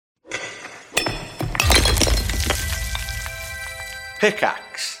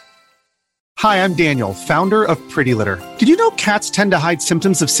Pickaxe. Hi, I'm Daniel, founder of Pretty Litter. Did you know cats tend to hide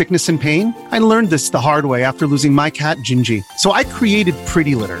symptoms of sickness and pain? I learned this the hard way after losing my cat, Gingy. So I created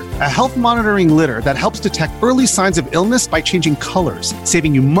Pretty Litter, a health monitoring litter that helps detect early signs of illness by changing colors,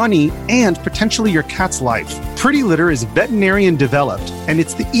 saving you money and potentially your cat's life. Pretty Litter is veterinarian developed, and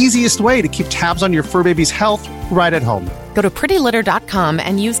it's the easiest way to keep tabs on your fur baby's health right at home. Go to prettylitter.com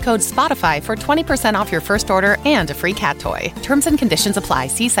and use code SPOTIFY for 20% off your first order and a free cat toy. Terms and conditions apply.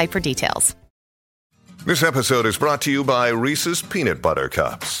 See site for details. This episode is brought to you by Reese's Peanut Butter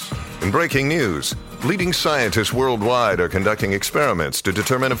Cups. In breaking news, leading scientists worldwide are conducting experiments to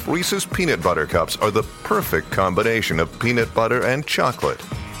determine if Reese's Peanut Butter Cups are the perfect combination of peanut butter and chocolate.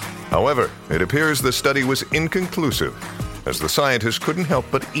 However, it appears the study was inconclusive, as the scientists couldn't help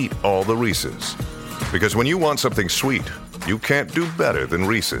but eat all the Reese's. Because when you want something sweet, you can't do better than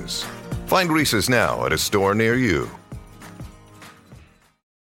Reese's. Find Reese's now at a store near you.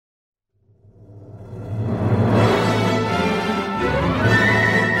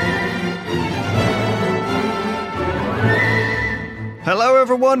 Hello,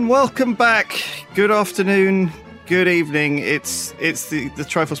 everyone. Welcome back. Good afternoon. Good evening. It's the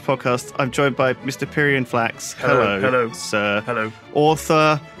Trifles podcast. I'm joined by Mr. Pyrian Flax. Hello, sir. Hello.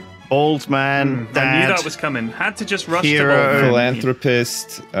 Author, old man, dad. I knew that was coming. Had to just rush hero, to the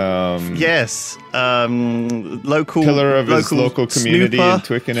philanthropist. Yes. Local Pillar of his local community snooper, in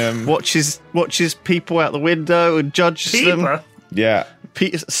Twickenham. Watches people out the window and judges them. Peeper? Yeah.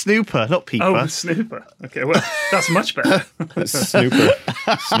 Snooper, not peeper. Oh, snooper. Okay, well, that's much better. Snooper.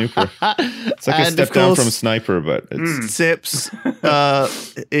 It's like a step down from sniper, but it's... Sips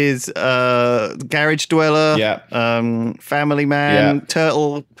is garage dweller, family man,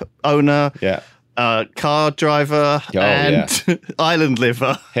 turtle owner, car driver, and island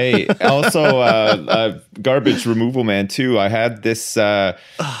liver. Hey, also garbage removal man too. I had this. Well,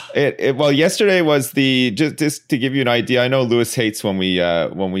 yesterday was just to give you an idea. I know Lewis hates when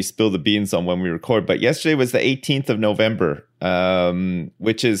we spill the beans on when we record, but yesterday was the 18th of November,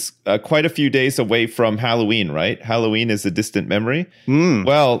 which is quite a few days away from Halloween. Right? Halloween is a distant memory.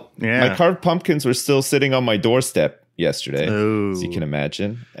 Well, my carved pumpkins were still sitting on my doorstep yesterday, as you can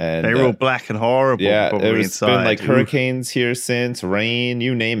imagine, and they were all black and horrible. Yeah, there's inside. been like hurricanes here since, rain,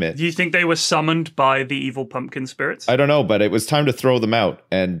 you name it. Do you think they were summoned by the evil pumpkin spirits? I don't know, but it was time to throw them out.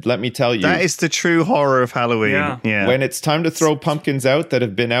 And let me tell you, that is the true horror of Halloween. Yeah. When it's time to throw pumpkins out that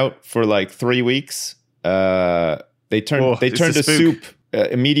have been out for like 3 weeks, they turn to soup.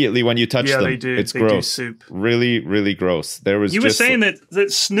 Immediately when you touch them, they do. It's they gross. Do soup. Really, really gross. You were saying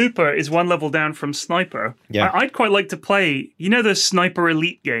that Snooper is one level down from Sniper. Yeah. I'd quite like to play, the Sniper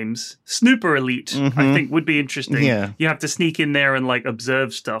Elite games. Snooper Elite, I think, would be interesting. Yeah. You have to sneak in there and like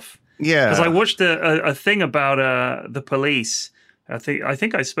observe stuff. Yeah. Because I watched a thing about the police. I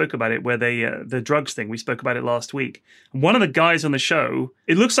think I spoke about it where the drugs thing. We spoke about it last week. One of the guys on the show,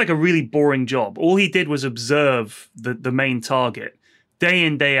 it looks like a really boring job. All he did was observe the main target. Day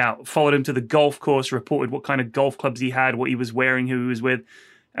in, day out, followed him to the golf course, reported what kind of golf clubs he had, what he was wearing, who he was with,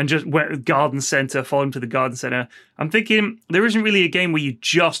 and just went to the garden center, followed him to the garden center. I'm thinking there isn't really a game where you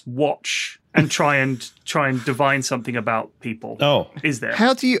just watch and try and divine something about people. Oh, is there?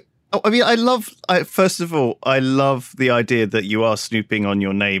 How do you? I mean, first of all, I love the idea that you are snooping on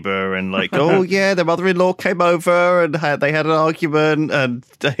your neighbor and like, oh yeah, their mother-in-law came over and they had an argument and,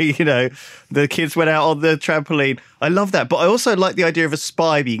 the kids went out on the trampoline. I love that. But I also like the idea of a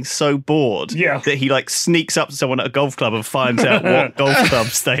spy being so bored that he like sneaks up to someone at a golf club and finds out what golf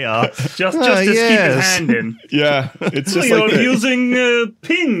clubs they are. Just to keep his hand in. Yeah. It's just you're using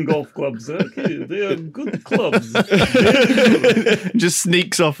ping golf clubs. Okay, they are good clubs. Just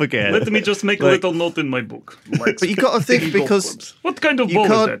sneaks off again. Let me just make a little note in my book. But you got to think because... What kind of ball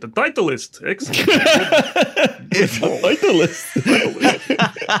is that? A Titleist. Excellent. Titleist.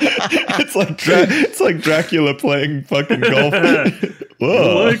 It's like Dracula playing fucking golf.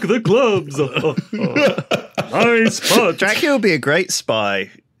 Whoa. Like the clubs. Nice punch. Dracula would be a great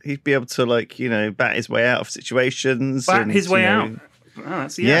spy. He'd be able to bat his way out of situations. Bat his way out. Oh,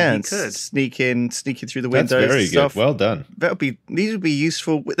 he could sneak in through the windows. That's very stuff. good. Well done. These would be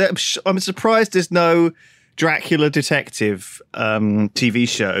useful. I'm surprised there's no Dracula detective TV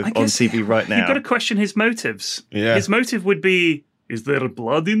show on TV right now. You've got to question his motives. Yeah. His motive would be: is there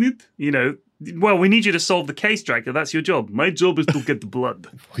blood in it? Well, we need you to solve the case, Dracula. That's your job. My job is to get the blood.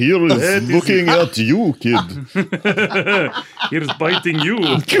 Here is looking at you, kid. Here's biting you.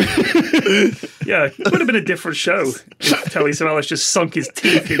 Yeah, it would have been a different show if Telly Savalas just sunk his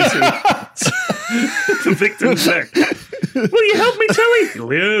teeth into the victim's neck. Will you help me,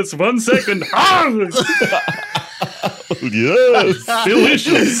 Telly? Yes, 1 second. Yes.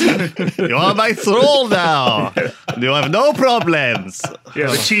 Delicious. You are my thrall now. You have no problems.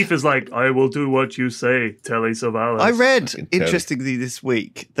 Yeah, the chief is like, I will do what you say, Telly Savalas. I read, interestingly, this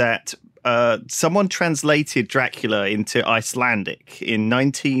week that someone translated Dracula into Icelandic in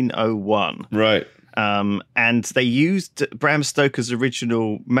 1901. Right. And they used Bram Stoker's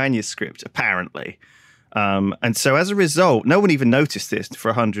original manuscript, apparently. And so as a result, no one even noticed this for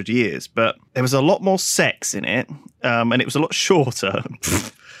 100 years, but there was a lot more sex in it, and it was a lot shorter.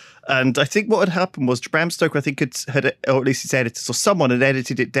 And I think what had happened was Bram Stoker, I think, had, or at least his editors or someone had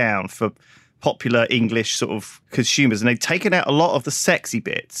edited it down for popular English sort of consumers, and they'd taken out a lot of the sexy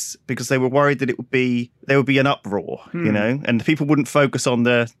bits because they were worried that there would be an uproar, you know, and people wouldn't focus on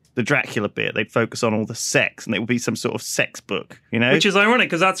the Dracula bit. They'd focus on all the sex, and it would be some sort of sex book, you know? Which is ironic,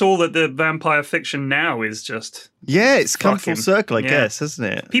 because that's all that the vampire fiction now is just... Yeah, it's come full fucking- circle, I yeah. guess,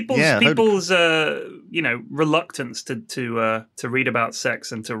 hasn't it? People's reluctance to read about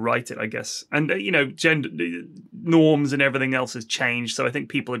sex and to write it, I guess, and gender norms and everything else has changed. So I think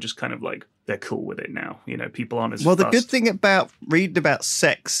people are just kind of like, they're cool with it now. People aren't as Well, the fussed. good thing about reading about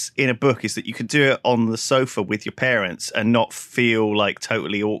sex in a book is that you can do it on the sofa with your parents and not feel like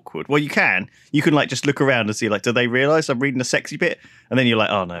totally awkward. Well, you can like just look around and see like, do they realize I'm reading a sexy bit? And then you're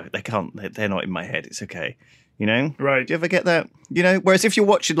like, oh no, they can't. They're not in my head. It's okay. Right? Do you ever get that? Whereas if you're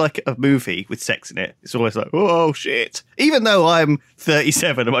watching like a movie with sex in it, it's always like, oh shit. Even though I'm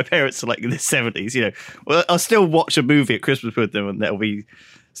 37 and my parents are like in their 70s, well, I'll still watch a movie at Christmas with them, and there'll be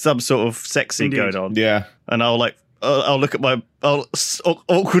some sort of sex scene going on. Yeah. And I'll look at I'll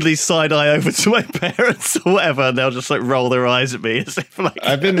awkwardly side eye over to my parents or whatever, and they'll just like roll their eyes at me as if like.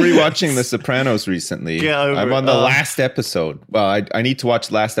 I've been rewatching The Sopranos recently. Get over I'm it. on the last episode. Well, I need to watch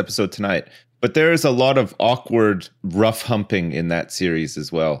the last episode tonight. But there is a lot of awkward, rough humping in that series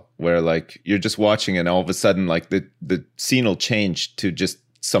as well, where like you're just watching and all of a sudden like the scene will change to just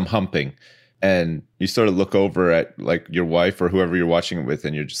some humping. And you sort of look over at like your wife or whoever you're watching it with,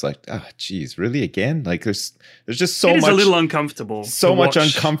 and you're just like, geez, really again? Like there's just so much. It is a little uncomfortable. So much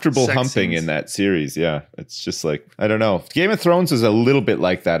uncomfortable sex humping scenes. in that series. Yeah, it's just like, I don't know. Game of Thrones was a little bit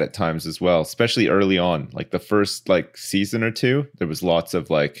like that at times as well, especially early on. Like the first like season or two, there was lots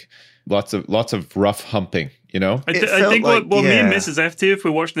of rough humping. I It think felt like- what me and yeah. Mrs. F do, if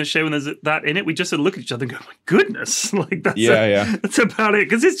we're watching the show and there's that in it, we just sort of look at each other and go, my goodness. Like that's that's about it.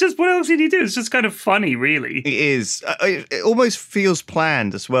 Because it's just, what else did you do? It's just kind of funny, really. It is. It almost feels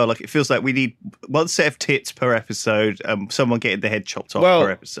planned as well. Like it feels like we need one set of tits per episode, someone getting their head chopped off per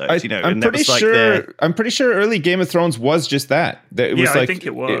episode. I'm pretty sure early Game of Thrones was just that. It was I think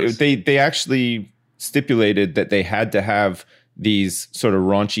it was. They actually stipulated that they had to have these sort of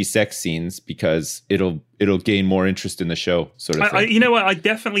raunchy sex scenes because it'll gain more interest in the show, sort of thing. You know what? I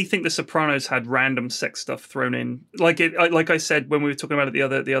definitely think The Sopranos had random sex stuff thrown in. Like I said when we were talking about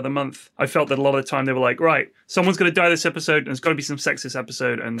it the other month, I felt that a lot of the time they were like, right, someone's going to die this episode, and there's got to be some sex this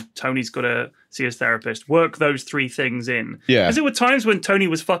episode, and Tony's got to see his therapist. Work those three things in. Yeah. Because there were times when Tony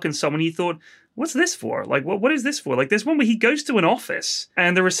was fucking someone, you thought, what's this for? Like, what is this for? Like, there's one where he goes to an office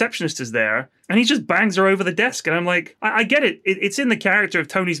and the receptionist is there and he just bangs her over the desk. And I'm like, I get it. It's in the character of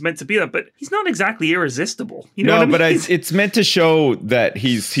Tony's meant to be that, but he's not exactly irresistible. You know what I mean? But it's meant to show that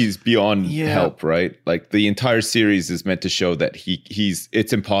he's beyond help, right? Like the entire series is meant to show that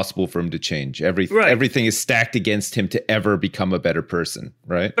it's impossible for him to change. Everything is stacked against him to ever become a better person,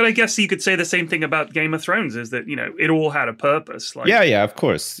 right? But I guess you could say the same thing about Game of Thrones, is that, it all had a purpose. Like, Yeah, of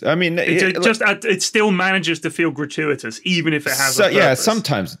course. I mean, it still manages to feel gratuitous, even if it has a purpose. Yeah,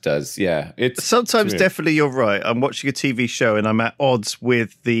 sometimes it does. Yeah, Sometimes definitely you're right. I'm watching a TV show and I'm at odds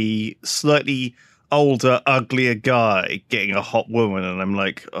with the slightly older, uglier guy getting a hot woman, and I'm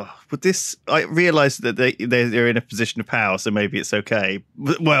like, oh, but this. I realise that they're in a position of power, so maybe it's okay.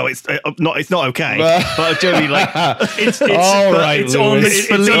 Well, it's not. It's not okay. But generally, like, It's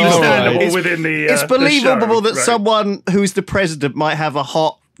Lewis. understandable within the. It's believable the show, that right. someone who's the president might have a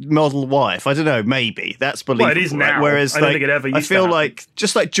hot model wife. I don't know, maybe that's believable. Well, it is right? now. Whereas, I don't like, think it ever I used to feel happen. like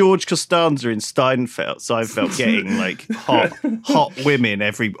just like George Costanza in Seinfeld getting like hot women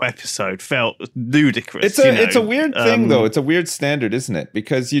every episode felt ludicrous. It's a weird thing though. It's a weird standard, isn't it?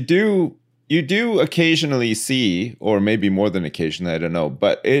 Because you do occasionally see, or maybe more than occasionally, I don't know,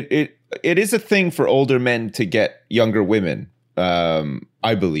 but it is a thing for older men to get younger women.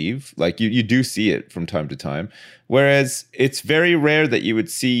 I believe, like you do see it from time to time, whereas it's very rare that you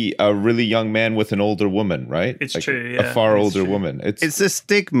would see a really young man with an older woman, right? It's like true, a yeah. far It's older true. woman. It's a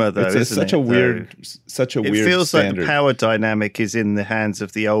stigma, though. it's isn't such it, a weird, though? weird. It feels standard. like the power dynamic is in the hands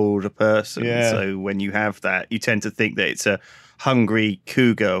of the older person. Yeah. So when you have that, you tend to think that it's a hungry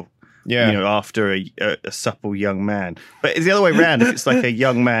cougar after a supple young man. But it's the other way around. If it's like a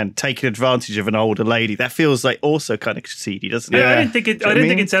young man taking advantage of an older lady, that feels like also kind of seedy, doesn't it? I don't think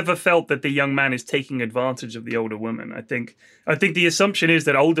it's ever felt that the young man is taking advantage of the older woman. I think the assumption is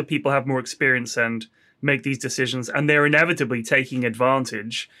that older people have more experience and make these decisions, and they're inevitably taking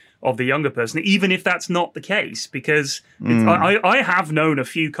advantage of the younger person, even if that's not the case. Because I have known a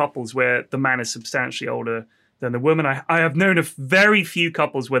few couples where the man is substantially older than the woman. I have known a very few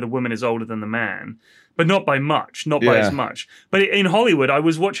couples where the woman is older than the man, but not by much, not by as much. But in Hollywood, I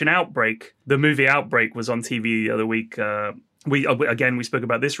was watching Outbreak. The movie Outbreak was on TV the other week. We spoke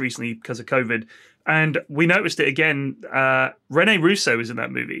about this recently because of COVID, and we noticed it again. Rene Russo is in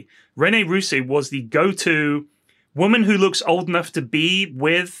that movie. Rene Russo was the go-to woman who looks old enough to be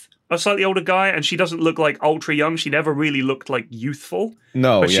with a slightly older guy, and she doesn't look like ultra young. She never really looked like youthful.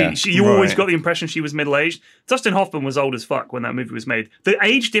 No, but you always got the impression she was middle-aged. Dustin Hoffman was old as fuck when that movie was made. The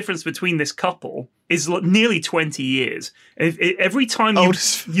age difference between this couple is nearly 20 years. Every time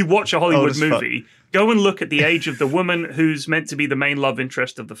you watch a Hollywood movie, go and look at the age of the woman who's meant to be the main love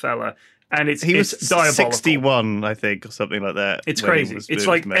interest of the fella, and it's diabolical. 61, I think, or something like that. It's crazy. It's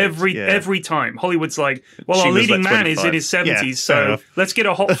like every time Hollywood's like, well, our leading man is in his 70s, so let's get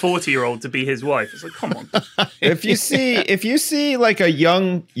a hot 40-year-old to be his wife. It's like, come on. If you see like a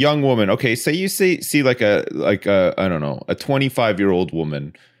young woman, okay, say you see like a I don't know, a 25-year-old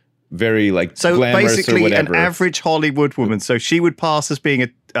woman, very like so glamorous basically or whatever. An average Hollywood woman. So she would pass as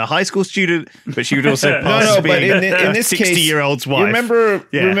being a high school student, but she would also pass as being in this 60-year-old's wife.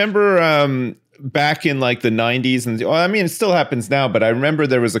 Remember back in like the 90s, and I mean, it still happens now, but I remember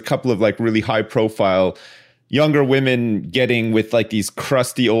there was a couple of like really high profile younger women getting with like these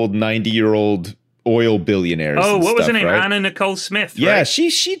crusty old 90-year-old oil billionaires. Oh, what was her stuff, name? right? Anna Nicole Smith. Right? Yeah,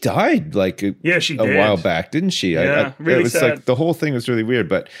 she died like a while back, didn't she? Yeah, really it was sad. like the whole thing was really weird.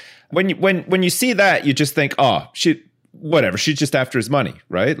 But when you see that, you just think, oh, whatever, she's just after his money,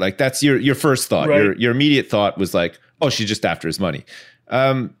 right? Like that's your first thought. Right. Your immediate thought was like, oh, she's just after his money.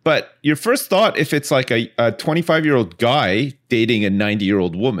 But your first thought, if it's like a 25-year-old guy dating a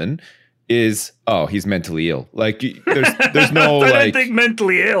 90-year-old woman, is, oh, he's mentally ill. Like there's no I like. don't think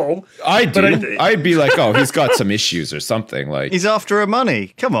mentally ill. I do. I'd be like, oh, he's got some issues or something. Like he's after her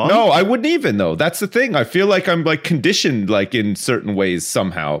money. Come on. No, I wouldn't even though. That's the thing. I feel like I'm like conditioned like in certain ways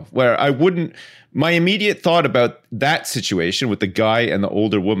somehow where I wouldn't. My immediate thought about that situation with the guy and the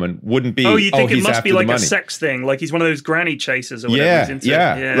older woman wouldn't be, you think it must be like a sex thing, like he's one of those granny chasers or whatever he's into.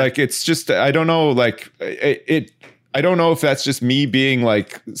 Yeah. Like it's just, I don't know, like I don't know if that's just me being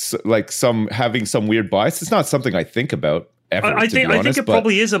like having some weird bias. It's not something I think about ever. I think it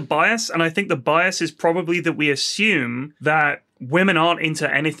probably is a bias, and I think the bias is probably that we assume that women aren't into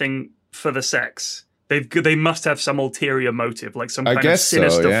anything for the sex. They must have some ulterior motive, like some kind of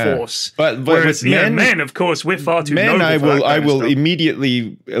sinister force. But whereas men, of course, we're far too noble for that I will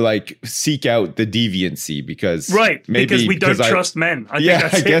immediately like seek out the deviancy because because we don't trust men. I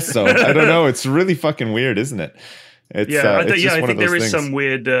guess so. I don't know. It's really fucking weird, isn't it? I think there is some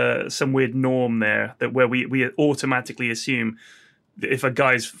weird norm there that where we automatically assume that if a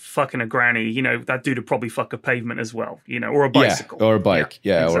guy's fucking a granny, that dude would probably fuck a pavement as well, or a bicycle, or a bike,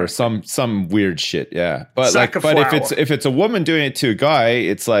 exactly. Or some weird shit, But if it's a woman doing it to a guy,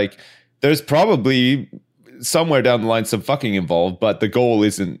 it's like there's probably somewhere down the line some fucking involved, but the goal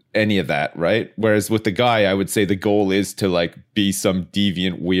isn't any of that, right? Whereas with the guy, I would say the goal is to like be some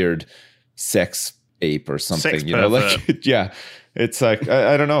deviant, weird sex ape or something, It's like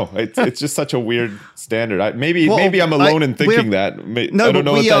I don't know. It's just such a weird standard. Maybe I'm alone in thinking that. I don't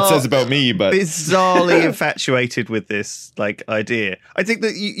know what that says about me, but bizarrely infatuated with this like idea. I think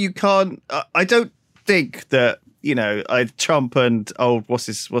that you can't. I don't think that Trump and what's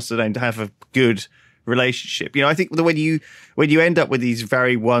the name to have a good relationship. I think that when you end up with these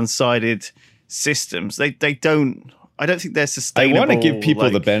very one-sided systems, they don't. I don't think they're sustainable. I want to give people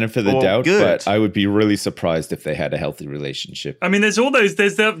the benefit of the doubt, good. But I would be really surprised if they had a healthy relationship. I mean, there's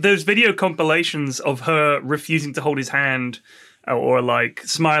those video compilations of her refusing to hold his hand or like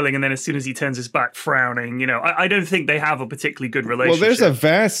smiling, and then as soon as he turns his back, frowning. I don't think they have a particularly good relationship. Well, there's a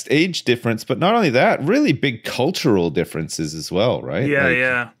vast age difference, but not only that, really big cultural differences as well, right?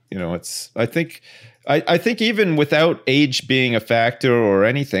 Yeah. I think even without age being a factor or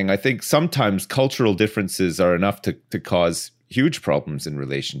anything, I think sometimes cultural differences are enough to cause huge problems in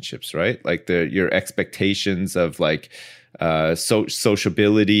relationships, right? Like your expectations of like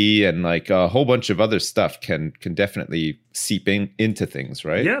sociability and like a whole bunch of other stuff can definitely seep into things,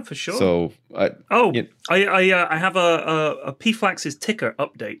 right? Yeah, for sure. So, I have a PFLAX's ticker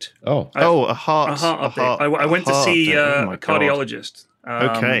update. A heart update. I went to see a cardiologist.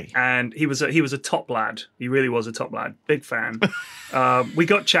 Okay. And he was a top lad. He really was a top lad. Big fan. We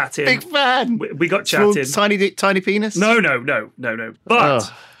got chatting. Big fan. We got Small, chatting. tiny penis? No.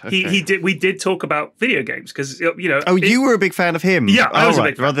 But okay. he did. We did talk about video games because Oh, you were a big fan of him. Yeah, I was a right,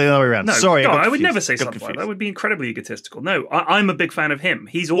 big fan. rather than the other way around. No, Sorry, no, got I would confused. never say Got something like confused. that. That would be incredibly egotistical. No, I'm a big fan of him.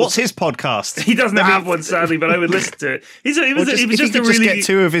 He's awesome. What's his podcast? He doesn't have one, sadly, but I would listen to it. He was If just he a could really get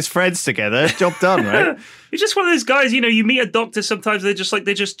two of his friends together, job done, right? He's just one of those guys, you meet a doctor sometimes, they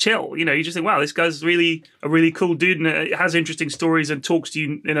just chill. You just think, wow, this guy's really a really cool dude and has interesting stories and talks to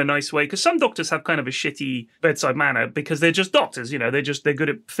you in a nice way. Because some doctors have kind of a shitty bedside manner because they're just doctors, they're good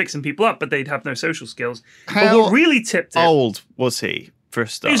at fixing people up, but they'd have no social skills. But How what really tipped it, old was he for a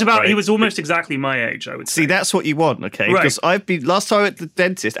start? he was almost exactly my age, I would say. See, that's what you want, okay? Right. Because last time at the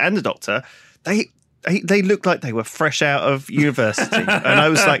dentist and the doctor, they looked like they were fresh out of university, and I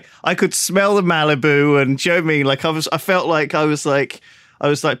was like, I could smell the Malibu, and Joe mean, like I felt like I was like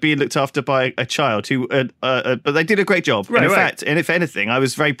being looked after by a child who, but they did a great job. Right, and in right. fact, and if anything, I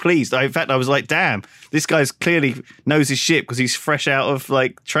was very pleased. I was like, damn, this guy's clearly knows his shit because he's fresh out of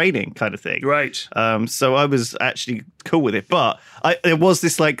like training kind of thing. Right. So I was actually cool with it, but there was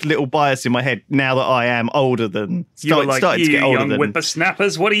this like little bias in my head now that I am older than You were like, starting you to get older young than.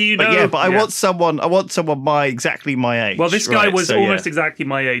 whippersnappers, what do you know? But yeah, but I want someone exactly my age. Well, this guy right? was So, almost yeah. exactly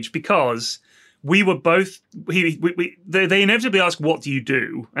my age because we were both. They inevitably ask, "What do you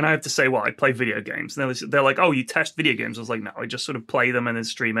do?" And I have to say, "Well, I play video games." And they're like, "Oh, you test video games?" I was like, "No, I just sort of play them and then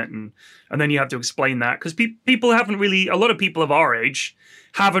stream it." And then you have to explain that because people haven't really. A lot of people of our age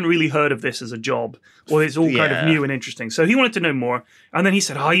haven't really heard of this as a job, or it's all kind of Yeah. new and interesting. So he wanted to know more, and then he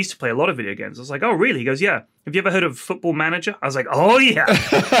said, "Oh, I used to play a lot of video games." I was like, "Oh, really?" He goes, "Yeah. Have you ever heard of Football Manager?" I was like, "Oh yeah."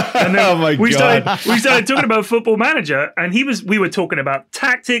 And then Oh my we God. started talking about Football Manager, and we were talking about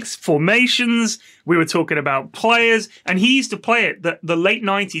tactics, formations, we were talking about players, and he used to play it the late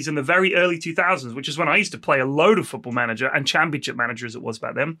 90s and the very early 2000s, which is when I used to play a load of Football Manager and Championship Manager as it was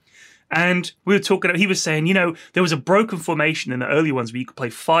back then. And we were talking, he was saying, there was a broken formation in the early ones where you could play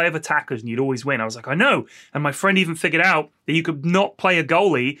 5 attackers and you'd always win. I was like, I know. And my friend even figured out that you could not play a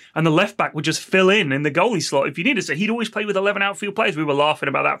goalie and the left back would just fill in the goalie slot if you needed. So he'd always play with 11 outfield players. We were laughing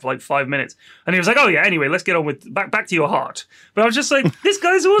about that for like 5 minutes. And he was like, oh yeah, anyway, let's get on with back to your heart. But I was just like, this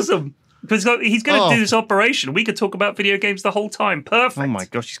guy's awesome. Because he's going to do this operation. We could talk about video games the whole time. Perfect. Oh my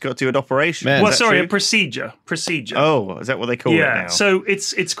gosh, he's got to do an operation. Man. Well, Is that sorry, true? a procedure. Oh, is that what they call it now? So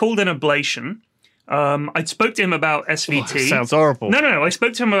it's called an ablation. I spoke to him about SVT. Sounds horrible. No. I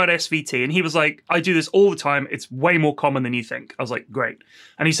spoke to him about SVT, and he was like, "I do this all the time. It's way more common than you think." I was like, "Great."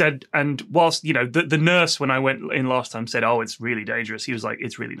 And he said, and whilst the nurse when I went in last time said, "Oh, it's really dangerous," he was like,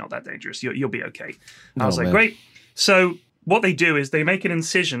 "It's really not that dangerous. You'll be okay." I was like, man. "Great." So what they do is they make an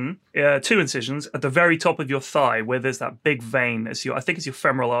incision, 2 incisions at the very top of your thigh, where there's that big vein. I think it's your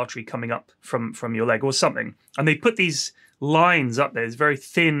femoral artery coming up from your leg or something. And they put these lines up there, these very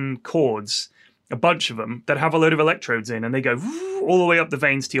thin cords, a bunch of them that have a load of electrodes in, and they go all the way up the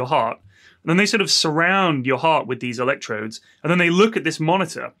veins to your heart. And then they sort of surround your heart with these electrodes, and then they look at this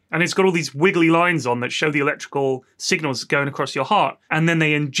monitor, and it's got all these wiggly lines on that show the electrical signals going across your heart. And then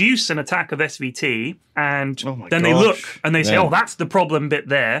they induce an attack of SVT, and Oh my then they gosh. look and they say, Man. "Oh, that's the problem bit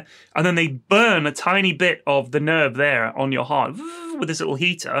there." And then they burn a tiny bit of the nerve there on your heart with this little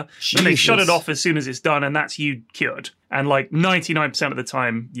heater. Then they shut it Jesus. off as soon as it's done, and that's you cured. And like 99% of the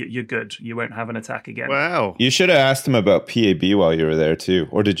time, you're good. You won't have an attack again. Wow. You should have asked him about PAB while you were there too,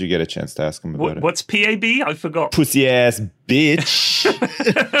 or did you get a chance to ask him about it? What's PAB? I forgot. Pussy ass bitch.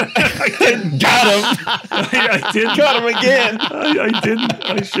 I didn't. Got him. I didn't. Got him again. I didn't.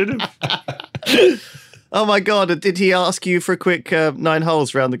 I should have. Oh my God! Did he ask you for a quick 9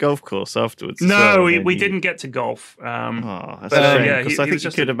 holes around the golf course afterwards? No, So we maybe- didn't get to golf. Oh, that's But, a shame, yeah, because he I was think you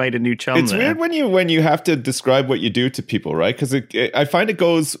just could have made a new chum It's there. weird when you have to describe what you do to people, right? Because I find it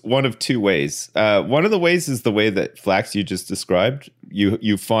goes one of 2 ways. One of the ways is the way that Flax you just described.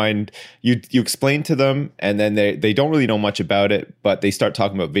 You find you explain to them, and then they don't really know much about it, but they start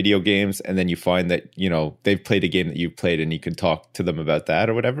talking about video games, and then you find that they've played a game that you've played, and you can talk to them about that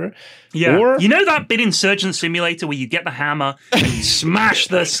or whatever. Yeah. Or, You know that bit in Surgeon Simulator where you get the hammer and you smash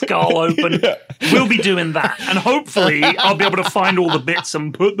the skull open? Yeah. We'll be doing that. And hopefully I'll be able to find all the bits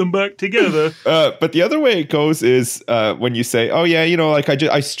and put them back together. But the other way it goes is when you say, "Oh yeah, like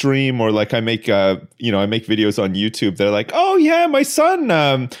I stream or like I make I make videos on YouTube." They're like, "Oh yeah, my son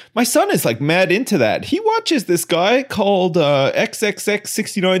is like mad into that. He watches this guy called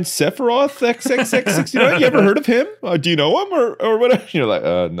XXX69 Sephiroth XXX69. You ever heard of him? Do you know him or whatever?" You're like,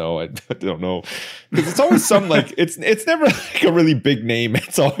 "No, I don't know," because it's always some like it's never like a really big name.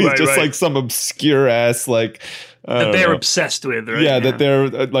 It's always Right, just right. like some obscure ass like that they're obsessed with, right? Yeah, that they're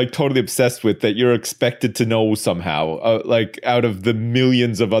like totally obsessed with, that you're expected to know somehow, like out of the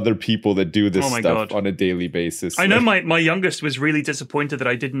millions of other people that do this stuff on a daily basis. I know my youngest was really disappointed that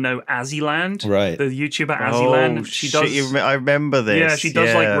I didn't know Azzyland, right? The YouTuber Azzyland. She does. I remember this. Yeah, she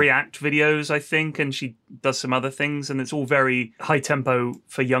does like React videos, I think, and she does some other things, and it's all very high tempo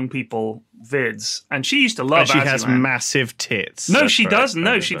for young people vids. And she used to love. And she Azzyland. has massive tits. No, she doesn't.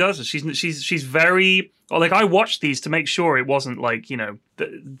 No, she doesn't. She's very. Like, I watched these to make sure it wasn't like, you know,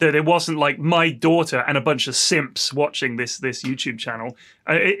 that it wasn't like my daughter and a bunch of simps watching this YouTube channel.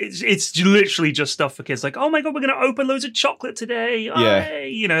 It's literally just stuff for kids. Like, oh my God, we're going to open loads of chocolate today. Yeah.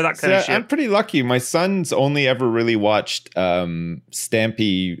 You know, that kind of shit. I'm pretty lucky. My son's only ever really watched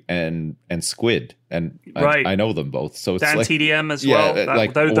Stampy and Squid. And I know them both. So it's Dan like, TDM as well.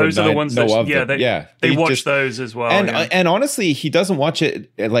 Those are the ones that they watch those as well. And honestly, he doesn't watch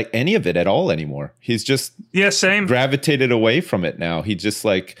it like any of it at all anymore. He's just same gravitated away from it now. He just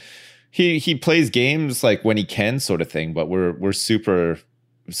like he plays games like when he can, sort of thing. But we're super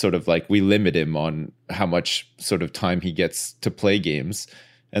sort of like, we limit him on how much sort of time he gets to play games.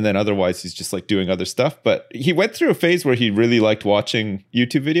 And then otherwise, he's just like doing other stuff. But he went through a phase where he really liked watching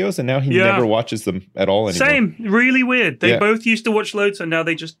YouTube videos, and now he never watches them at all anymore. Same, really weird. They both used to watch loads, and now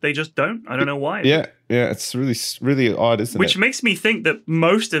they just don't. I don't know why. Yeah, it's really odd, isn't it? Which makes me think that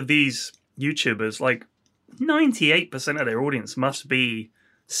most of these YouTubers, like 98% of their audience, must be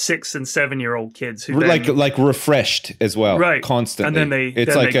 6 and 7 year old kids who like refreshed as well, right? Constantly, and then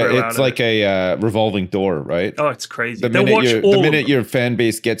it's like a revolving door, right? Oh, it's crazy. The minute your fan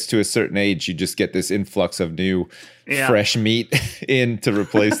base gets to a certain age, you just get this influx of new fresh meat in to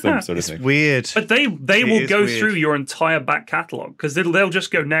replace them, sort of thing. Weird, but they will go through your entire back catalog, because they'll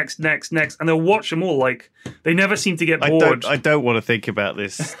just go next, and they'll watch them all. Like, they never seem to get bored. I don't want to think about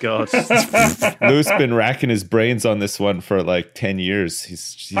this. God, Lou's been racking his brains on this one for like 10 years.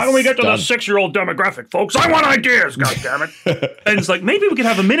 He's how do we get to the 6-year-old demographic, folks? I want ideas, goddammit. And it's like, maybe we could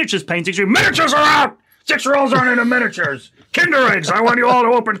have a miniatures painting. Miniatures are out! 6-year-olds aren't into miniatures. Kinder eggs. I want you all to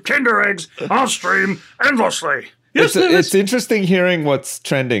open Kinder eggs. I'll stream endlessly. Yes, it's interesting hearing what's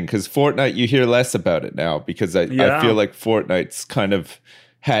trending, because Fortnite, you hear less about it now, because I feel like Fortnite's kind of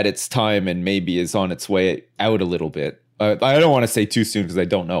had its time and maybe is on its way out a little bit. I don't want to say too soon because I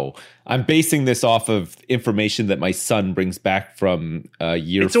don't know. I'm basing this off of information that my son brings back from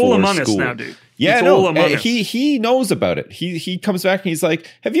year 4 It's all Among school. Us now, dude. Yeah, all Among Us. He knows about it. He comes back and he's like,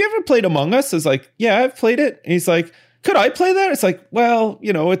 "Have you ever played Among Us?" I was like, "Yeah, I've played it." And he's like, "Could I play that?" It's like, well,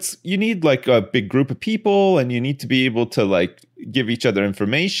 you know, you need like a big group of people, and you need to be able to like give each other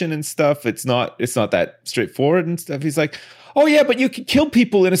information and stuff. It's not that straightforward and stuff. He's like, "Oh yeah, but you can kill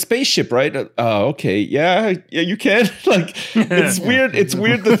people in a spaceship, right?" Oh, okay, yeah, you can. Like, it's weird. It's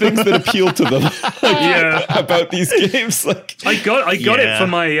weird the things that appeal to them about these games. Like, I got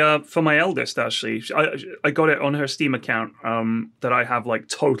it for my eldest, actually. I got it on her Steam account that I have like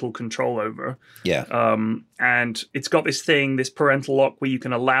total control over. Yeah. And it's got this parental lock where you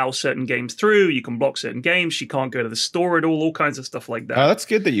can allow certain games through, you can block certain games, she can't go to the store at all kinds of stuff like that. Oh, that's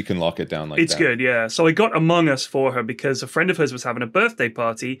good that you can lock it down like that. It's good, yeah. So I got Among Us for her because a friend of hers was having a birthday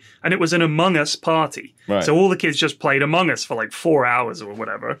party, and it was an Among Us party. Right. So all the kids just played Among Us for like 4 hours or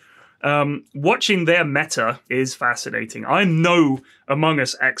whatever. Watching their meta is fascinating. I'm no Among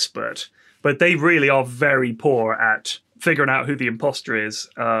Us expert, but they really are very poor at figuring out who the imposter is,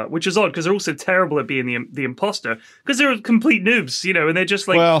 which is odd because they're also terrible at being the imposter because they're complete noobs, you know, and they're just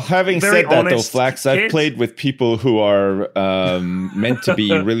like. Well, having said that, though, Flax, I've played with people who are meant to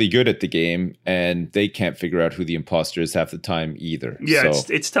be really good at the game, and they can't figure out who the imposter is half the time either. Yeah,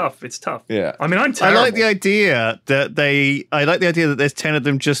 so. It's tough. It's tough. Yeah, I mean, I'm terrible. I like the idea that there's 10 of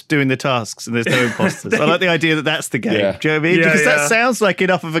them just doing the tasks and there's no imposters. I like the idea that that's the game. Yeah. Do you know what I mean? Yeah, because that sounds like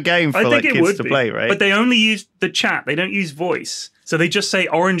enough of a game for like kids to play, right? But they only use the chat. They don't use voice. So they just say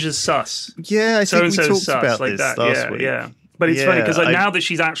orange is sus. Yeah, I think we talked sus, about like this that. last week. Yeah. But it's funny because now that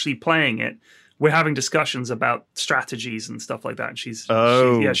she's actually playing it, we're having discussions about strategies and stuff like that. And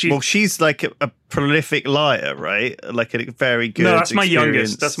she's like a prolific liar, right? Like a very good. No, that's my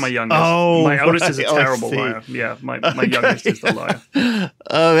youngest. That's my youngest. Oh, my eldest is a terrible liar. Yeah, my youngest is the liar.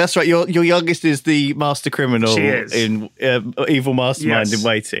 Oh, that's right. Your youngest is the master criminal. She is. In evil mastermind in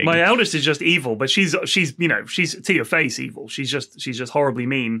waiting. My eldest is just evil, but she's to your face evil. She's just horribly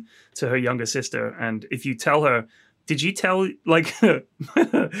mean to her younger sister, and if you tell her. Did you tell, like,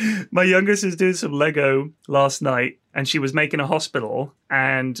 my youngest is doing some Lego last night and she was making a hospital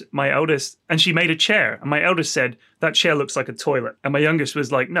and she made a chair. And my eldest said, that chair looks like a toilet. And my youngest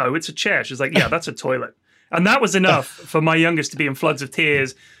was like, no, it's a chair. She's like, yeah, that's a toilet. And that was enough for my youngest to be in floods of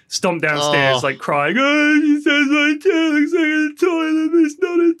tears, stomp downstairs, like crying, oh, she says my chair looks like a toilet, it's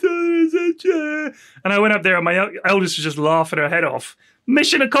not a toilet, it's a chair. And I went up there and my eldest was just laughing her head off.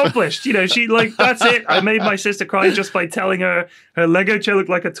 Mission accomplished. You know, she like, that's it. I made my sister cry just by telling her Lego chair looked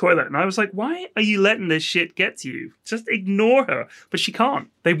like a toilet. And I was like, why are you letting this shit get to you? Just ignore her. But she can't.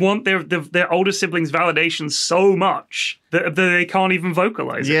 They want their older siblings' validation so much that they can't even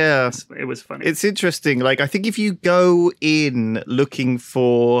vocalize it. Yeah. It was funny. It's interesting. Like, I think if you go in looking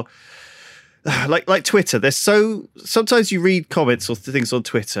for like Twitter, sometimes you read comments or things on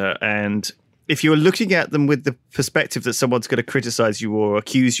Twitter, and if you're looking at them with the perspective that someone's going to criticize you or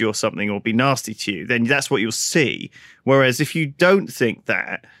accuse you or something or be nasty to you, then that's what you'll see. Whereas if you don't think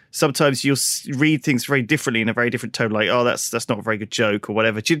that, sometimes you'll read things very differently in a very different tone, like, oh, that's not a very good joke or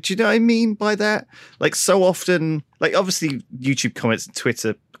whatever. Do you know what I mean by that? Like, so often, like, obviously YouTube comments and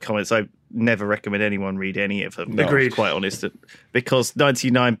Twitter comments, I never recommend anyone read any of them. Agreed. To be quite honest, because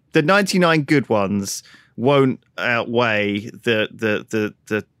the 99 good ones won't outweigh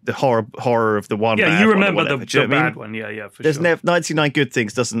the horror of the one. Yeah, bad you one or remember whatever. the bad one. Yeah, for There's sure. 99 good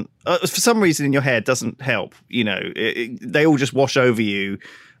things doesn't, for some reason in your head, doesn't help. You know, they all just wash over you.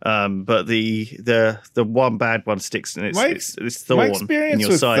 But the one bad one sticks, and it's thorn my experience in your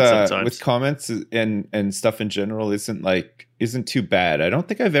with, side sometimes. with comments and stuff in general isn't too bad. I don't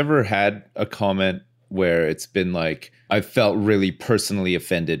think I've ever had a comment where it's been like I felt really personally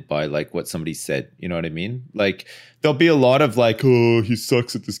offended by like what somebody said. You know what I mean? Like there'll be a lot of like, oh, he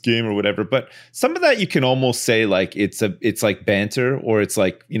sucks at this game or whatever. But some of that you can almost say like it's like banter, or it's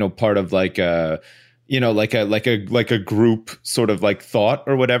like, you know, part of like a, you know, like a group sort of like thought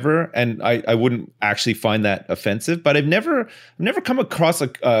or whatever. And I wouldn't actually find that offensive. But I've never come across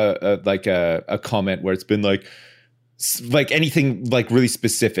a comment where it's been like anything like really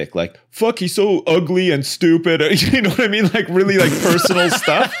specific, like fuck, he's so ugly and stupid, you know what I mean, like really like personal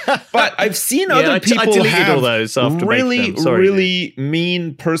stuff. But I've seen other people have all those after really really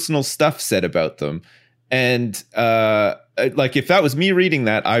mean personal stuff said about them, and like if that was me reading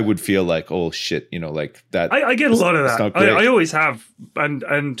that, I would feel like, oh shit, you know, like that. I get a lot of that. I always have,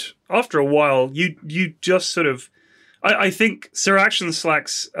 and after a while you just sort of, I think Sir Action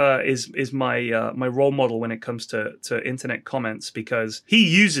Slacks is my my role model when it comes to internet comments, because he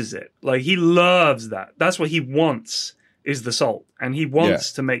uses it. Like, he loves that. That's what he wants, is the salt. And he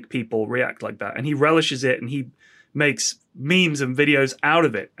wants to make people react like that. And he relishes it, and he makes memes and videos out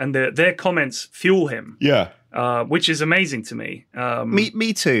of it. And their comments fuel him. Yeah. Which is amazing to me.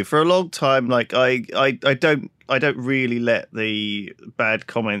 Me too. For a long time, like I don't really let the bad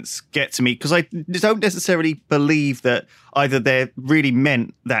comments get to me, because I don't necessarily believe that either they're really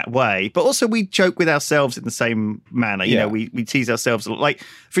meant that way, but also we joke with ourselves in the same manner. You know, we tease ourselves. Like,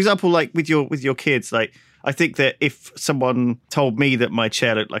 for example, like with your kids, like I think that if someone told me that my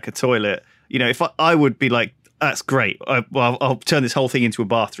chair looked like a toilet, you know, if I would be like, that's great. I'll turn this whole thing into a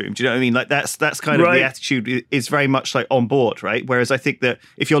bathroom. Do you know what I mean? Like that's kind of the attitude is very much like on board, right? Whereas I think that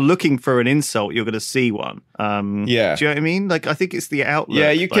if you're looking for an insult, you're going to see one. Do you know what I mean? Like, I think it's the outlook.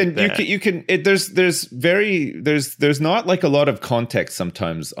 Yeah, you can. There's not like a lot of context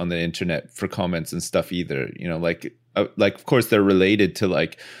sometimes on the internet for comments and stuff either. You know, like of course they're related to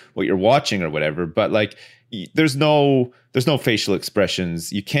like what you're watching or whatever, but like there's no facial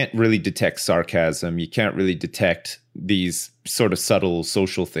expressions. You can't really detect sarcasm. You can't really detect these sort of subtle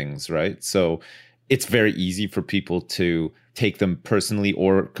social things, right? So it's very easy for people to take them personally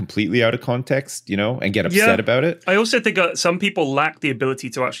or completely out of context, you know, and get upset about it. I also think some people lack the ability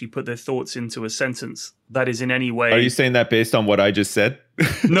to actually put their thoughts into a sentence that is in any way. Are you saying that based on what I just said?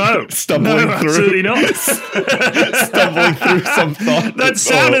 No. Stumbling through. Absolutely not. Stumbling through some thought. That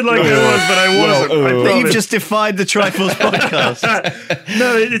sounded like it was, but I wasn't. You've just defied the Trifles podcast.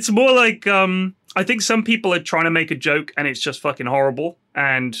 No, it's more like I think some people are trying to make a joke and it's just fucking horrible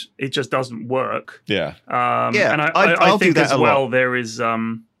and it just doesn't work. Yeah. And I think as well there is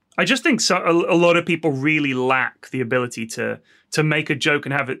I just think a lot of people really lack the ability to make a joke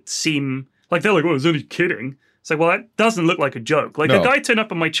and have it seem like they're like, well, I was only kidding. It's like, well, that doesn't look like a joke. Like, a guy turned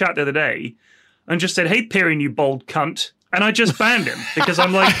up in my chat the other day and just said, hey, Pyrian, you bold cunt. And I just banned him because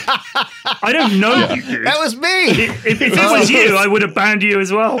I'm like, I don't know you, dude. That was me. If it was you, I would have banned you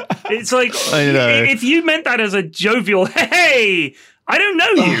as well. It's like, if you meant that as a jovial, hey, I don't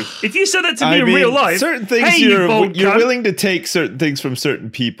know you. If you said that to me in real life, certain things hey, you're cunt, willing to take certain things from certain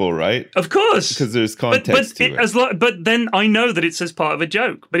people, right? Of course, because there's context to it. But then I know that it's as part of a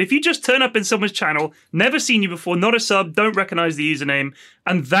joke. But if you just turn up in someone's channel, never seen you before, not a sub, don't recognize the username,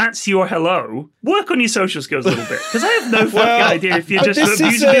 and that's your hello, work on your social skills a little bit. Because I have no fucking idea if you're just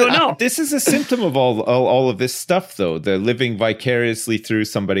abusing me or not. This is a symptom of all of this stuff, though. The living vicariously through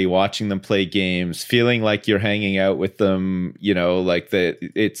somebody, watching them play games, feeling like you're hanging out with them. You know, like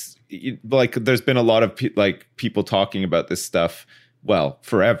it's like there's been a lot of people talking about this stuff. Well,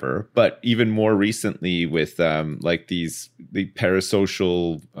 forever, but even more recently with like the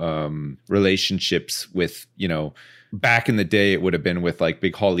parasocial relationships with, you know, back in the day it would have been with like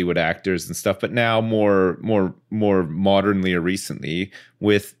big Hollywood actors and stuff, but now more modernly or recently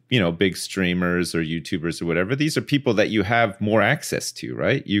with, you know, big streamers or YouTubers or whatever. These are people that you have more access to,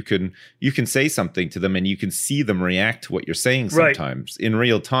 right? You can say something to them and you can see them react to what you're saying sometimes in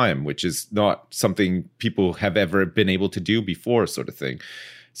real time, which is not something people have ever been able to do before, sort of thing.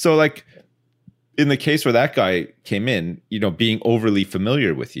 So like in the case where that guy came in, you know, being overly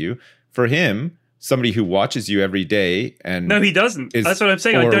familiar with you, for him, somebody who watches you every day and no, he doesn't. That's what I'm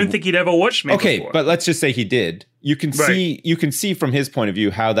saying. I don't think he'd ever watched me before. But let's just say he did. You can see from his point of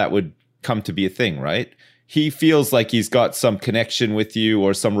view how that would come to be a thing, right? He feels like he's got some connection with you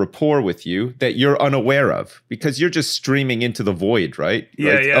or some rapport with you that you're unaware of because you're just streaming into the void, right?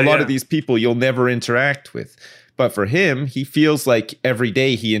 A lot of these people you'll never interact with. But for him, he feels like every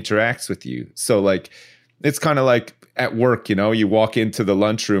day he interacts with you. So like it's kind of like at work, you know, you walk into the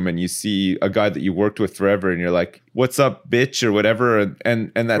lunchroom and you see a guy that you worked with forever and you're like, what's up, bitch, or whatever.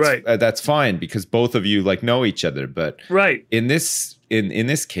 And that's fine because both of you like know each other. But in this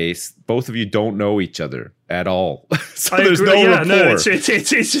case, both of you don't know each other at all. So there's no rapport. No, it's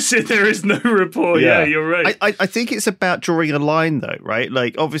just there is no rapport. Yeah, you're right. I think it's about drawing a line though, right?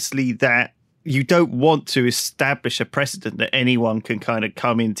 Like obviously that you don't want to establish a precedent that anyone can kind of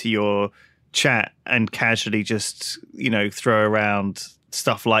come into your chat and casually just, you know, throw around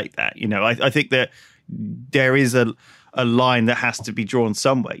stuff like that. You know, I think that there is a line that has to be drawn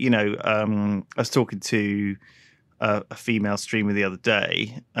somewhere. You know, I was talking to a female streamer the other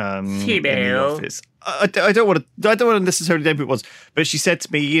day. In the office. I don't want to necessarily name who it was, but she said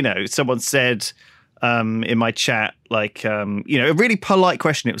to me, you know, someone said in my chat, like, you know, a really polite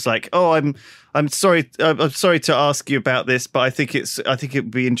question. It was like, "Oh, I'm sorry to ask you about this, but I think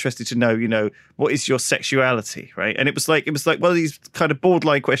it'd be interesting to know, you know, what is your sexuality, right?" And it was like one of these kind of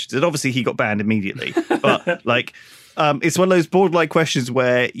borderline questions. And obviously, he got banned immediately. But like, it's one of those borderline questions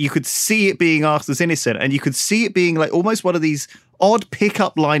where you could see it being asked as innocent, and you could see it being like almost one of these odd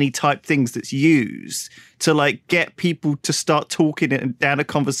pickup liney type things that's used to like get people to start talking and down a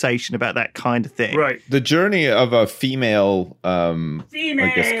conversation about that kind of thing. Right. The journey of a female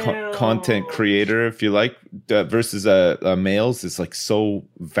I guess content creator, if you like, versus a male's is like so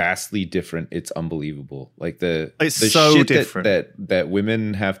vastly different. It's unbelievable. Like the so shit different that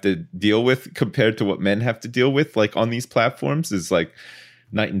women have to deal with compared to what men have to deal with, like on these platforms, is like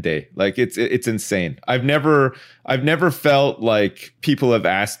night and day. Like it's insane. I've never felt like people have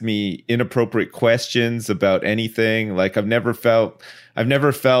asked me inappropriate questions about anything. Like I've never felt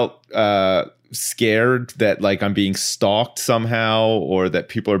scared that like I'm being stalked somehow or that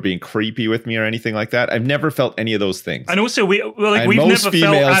people are being creepy with me or anything like that. I've never felt any of those things. And also we've never felt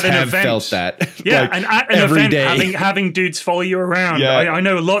at an event. Felt that. Yeah, like and at an every event day. having dudes follow you around. Yeah. I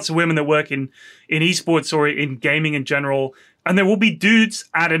know lots of women that work in esports or in gaming in general. And there will be dudes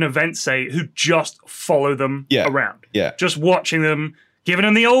at an event, say, who just follow them around. Yeah. Just watching them, giving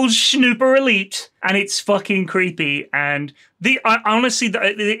them the old snooper elite. And it's fucking creepy. And honestly,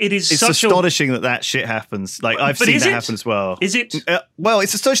 it is it's astonishing that shit happens. Like, I've seen that happen as well. Is it? Well,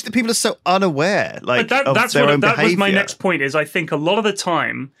 it's astonishing that people are so unaware. Like, that was my next point, is I think a lot of the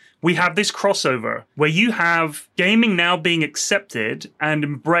time we have this crossover where you have gaming now being accepted and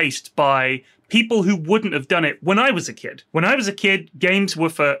embraced by people who wouldn't have done it when I was a kid. When I was a kid, games were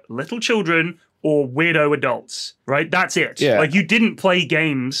for little children or weirdo adults, right? That's it. Yeah. Like, you didn't play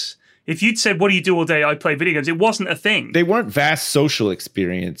games. If you'd said, what do you do all day? I play video games. It wasn't a thing. They weren't vast social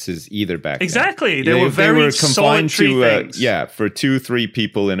experiences either back then. Exactly. They were very solitary things. For 2-3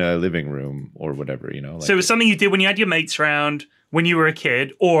 people in a living room or whatever, you know. Like, so it was something you did when you had your mates around when you were a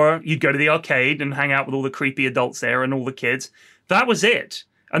kid, or you'd go to the arcade and hang out with all the creepy adults there and all the kids. That was it.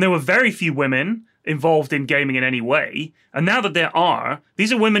 And there were very few women involved in gaming in any way. And now that there are,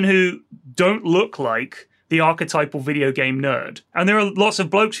 these are women who don't look like the archetypal video game nerd. And there are lots of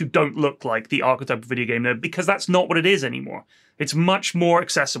blokes who don't look like the archetypal video game nerd because that's not what it is anymore. It's much more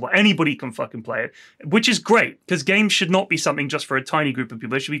accessible. Anybody can fucking play it, which is great because games should not be something just for a tiny group of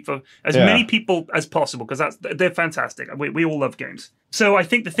people. They should be for as many people as possible because they're fantastic. We all love games. So I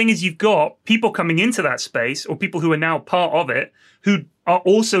think the thing is you've got people coming into that space or people who are now part of it who are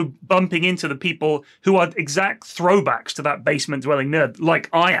also bumping into the people who are exact throwbacks to that basement dwelling nerd, like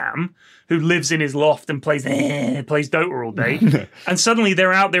I am, who lives in his loft and plays Dota all day. And suddenly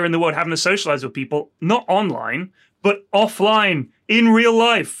they're out there in the world having to socialize with people, not online, but offline, in real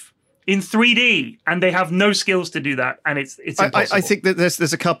life, in 3D, and they have no skills to do that, and it's impossible. I think that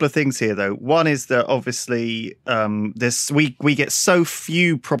there's a couple of things here, though. One is that obviously we get so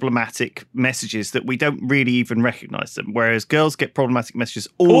few problematic messages that we don't really even recognize them, whereas girls get problematic messages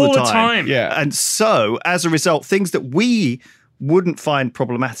all the time. Yeah. And so, as a result, things that we wouldn't find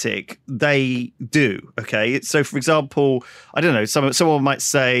problematic, they do, okay? So, for example, I don't know, someone might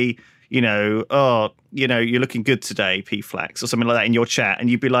say, you're looking good today, P-Flax, or something like that in your chat, and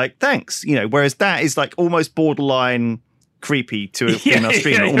you'd be like, thanks, whereas that is like almost borderline creepy to a female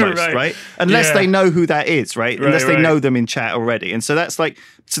streamer almost, right? Unless they know who that is, right? Unless they know them in chat already. And so that's like,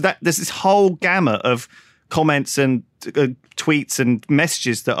 there's this whole gamut of comments and tweets and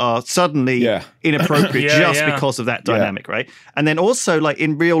messages that are suddenly inappropriate because of that dynamic, right? And then also like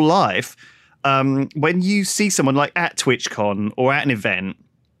in real life, when you see someone like at TwitchCon or at an event,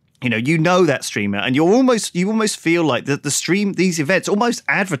 you know that streamer, and you almost feel like these events almost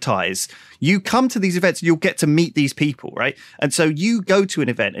advertise. You come to these events and you'll get to meet these people, right? And so you go to an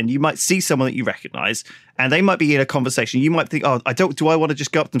event and you might see someone that you recognize, and they might be in a conversation. You might think, do I want to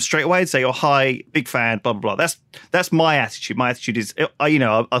just go up to them straight away and say, "Oh, hi, big fan," blah blah blah. That's my attitude. My attitude is,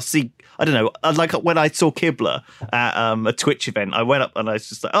 I'll see. I don't know. Like when I saw Kibler at a Twitch event, I went up and I was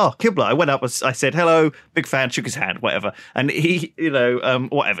just like, "Oh, Kibler." I went up, I said, "Hello, big fan," shook his hand, whatever, and he,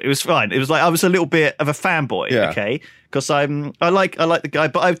 whatever. It was fine. It was like I was a little bit of a fanboy, okay, because I like the guy,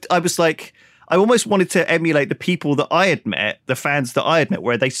 but I was like, I almost wanted to emulate the people that I had met, the fans that I had met,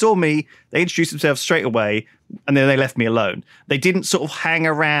 where they saw me, they introduced themselves straight away, and then they left me alone. They didn't sort of hang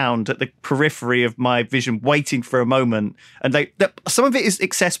around at the periphery of my vision, waiting for a moment. And some of it is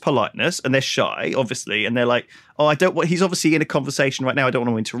excess politeness, and they're shy, obviously, and they're like, he's obviously in a conversation right now. I don't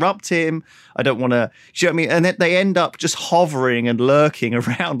want to interrupt him. I don't want to, you know what I mean? And then they end up just hovering and lurking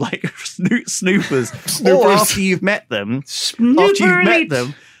around like snoopers. Or after you've met them,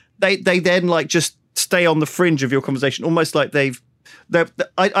 they then like just stay on the fringe of your conversation, almost like I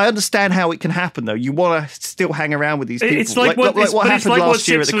understand how it can happen, though. You want to still hang around with these people. It's like what happened last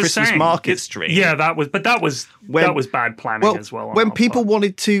year at the Christmas market stream. Yeah, that was bad planning as well. When people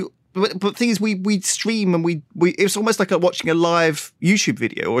wanted to, but the thing is, we stream and we it's almost like watching a live YouTube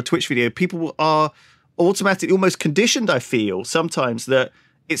video or a Twitch video. People are automatically almost conditioned. I feel sometimes that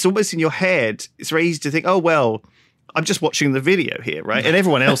it's almost in your head. It's very easy to think, oh well, I'm just watching the video here, right? And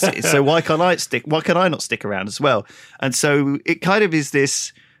everyone else is. So why can I not stick around as well? And so it kind of is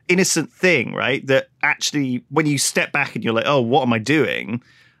this innocent thing, right? That actually, when you step back and you're like, oh, what am I doing?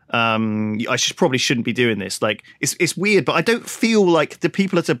 I probably shouldn't be doing this. Like, it's weird, but I don't feel like the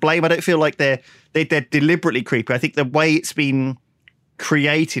people are to blame. I don't feel like they're deliberately creepy. I think the way it's been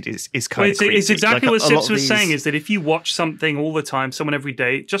created is kind of creepy. It's exactly like what Sips was saying, is that if you watch something all the time, someone every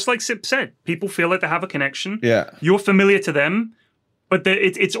day, just like Sips said, people feel like they have a connection. Yeah. You're familiar to them, but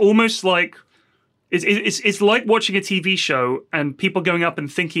it's almost like it's like watching a TV show and people going up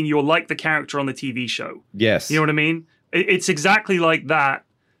and thinking you're like the character on the TV show. Yes. You know what I mean? It's exactly like that,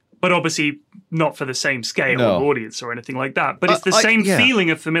 but obviously not for the same scale of audience or anything like that. But it's the same feeling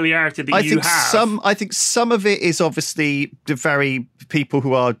of familiarity that you have. I think some of it is obviously the very people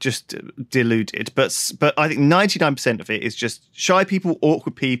who are just deluded, but I think 99% of it is just shy people,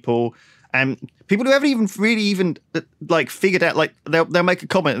 awkward people, and people who haven't even really like figured out. Like they'll make a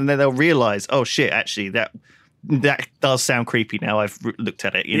comment and then they'll realize, oh shit, actually that does sound creepy. Now I've looked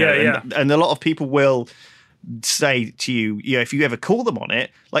at it, and a lot of people will say to you, if you ever call them on it,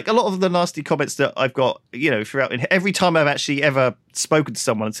 like a lot of the nasty comments that I've got, throughout, and every time I've actually ever spoken to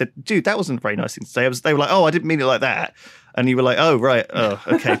someone and said, dude, that wasn't a very nice thing to say. They were like, oh, I didn't mean it like that. And you were like, oh, right. Oh,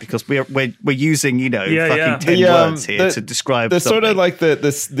 okay. Because we're using, fucking 10 words here to describe the something. sort of like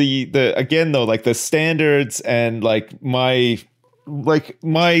the again, though, like the standards and like my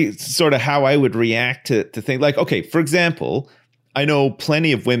sort of how I would react to things like, okay, for example, I know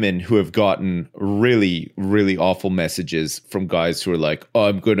plenty of women who have gotten really, really awful messages from guys who are like, oh,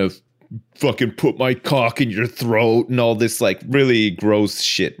 I'm going to fucking put my cock in your throat and all this like really gross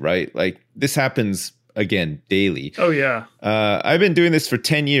shit, right? Like this happens again daily. Oh yeah. I've been doing this for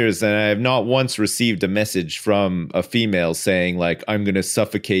 10 years and I have not once received a message from a female saying like, I'm going to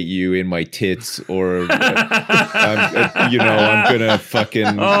suffocate you in my tits or, I'm going to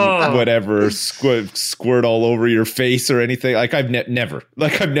fucking whatever, squirt all over your face or anything. Like I've never,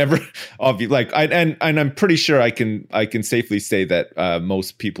 and I'm pretty sure I can safely say that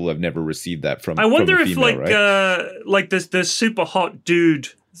most people have never received that from. I wonder from a if female, like the super hot dude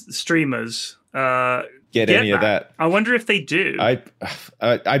streamers get any of that. I wonder if they do.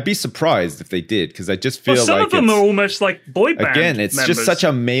 I'd be surprised if they did because I just feel some like of them are almost like boy band. Again, it's members. just such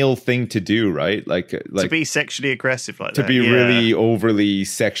a male thing to do, right? Like to be sexually aggressive like to that. be really overly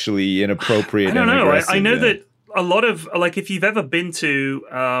sexually inappropriate. I don't know. Aggressive, I know that a lot of like if you've ever been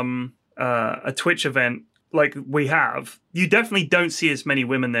to a Twitch event like we have, you definitely don't see as many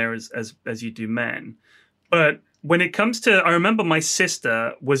women there as you do men. But when it comes to, I remember my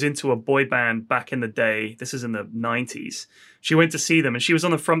sister was into a boy band back in the day. This is in the 90s. She went to see them and she was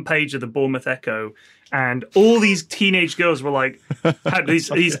on the front page of the Bournemouth Echo. And all these teenage girls were like, had these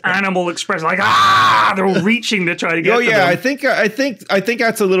animal expressions, like, they're all reaching to try to get to them. I think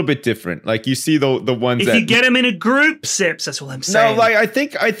that's a little bit different. Like you see the ones if you get them in a group, Sips, that's what I'm No, saying. like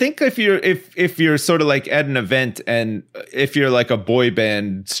I think if you're sort of like at an event and if you're like a boy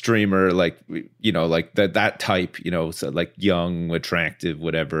band streamer, like, you know, like that type, you know, so like young, attractive,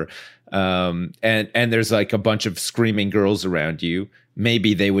 whatever. And there's like a bunch of screaming girls around you.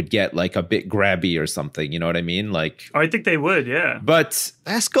 Maybe they would get like a bit grabby or something. You know what I mean? Like I think they would, yeah. But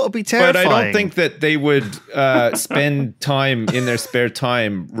that's got to be terrifying. But I don't think that they would spend time in their spare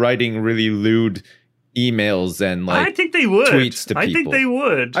time writing really lewd emails and like I think they would. Tweets to people. I think they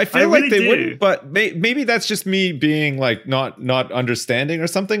would. I feel like really they wouldn't, but maybe that's just me being like not understanding or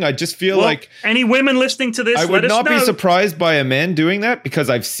something. I just feel like any women listening to this, I would not be surprised by a man doing that because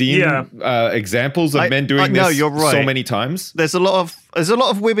I've seen examples of men doing this you're right. so many times. There's a lot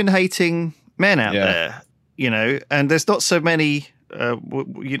of women hating men out there, you know, and there's not so many.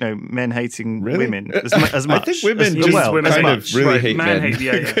 Men hating women as much. I think women really hate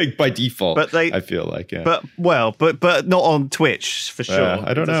men by default. But I feel like, but not on Twitch for sure.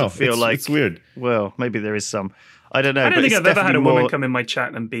 I don't know. Feel like it's weird. Well, maybe there is some. I don't know. I don't think I've ever had a woman come in my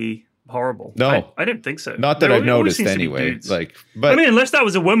chat and be horrible. No, I don't think so. Not that I've noticed anyway. Like, but I mean, unless that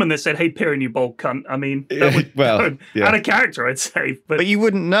was a woman that said, "Hey, Piran, you bold cunt." I mean, that would out of character, I'd say. But you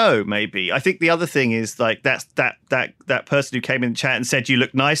wouldn't know. Maybe. I think the other thing is like that person who came in the chat and said you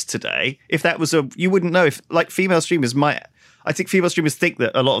look nice today. If that was you wouldn't know. If like female streamers might. I think female streamers think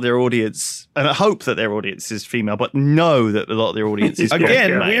that a lot of their audience, and I hope that their audience is female, but know that a lot of their audience is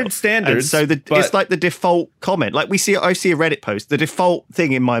again male. Weird standards. And so it's like the default comment. Like I see a Reddit post. The default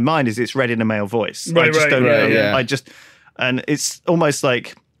thing in my mind is it's read in a male voice. Right, and it's almost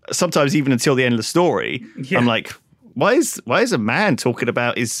like sometimes even until the end of the story, I'm like, why is a man talking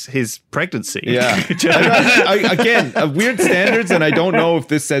about his pregnancy? Yeah. Again, weird standards, and I don't know if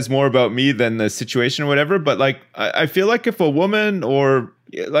this says more about me than the situation or whatever, but like I feel like if a woman or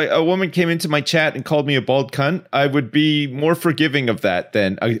like a woman came into my chat and called me a bald cunt, I would be more forgiving of that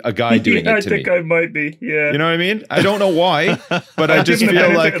than a guy doing it to me. I think I might be, yeah. You know what I mean? I don't know why, but I just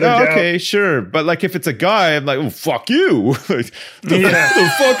feel like, okay, sure. But like if it's a guy, I'm like, oh, fuck you. Like,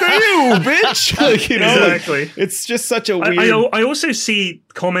 the fuck are you, bitch? Like, you know, exactly. Like, it's just such a weird... I also see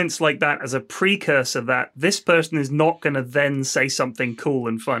comments like that as a precursor that this person is not going to then say something cool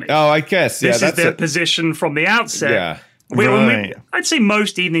and funny. Oh, I guess. This is their position from the outset. Yeah. I'd say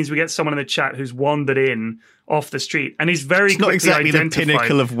most evenings we get someone in the chat who's wandered in off the street and he's very quickly identified. It's not exactly the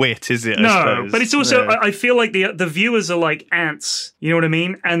pinnacle of wit, is it? No, but it's also, I feel like the viewers are like ants, you know what I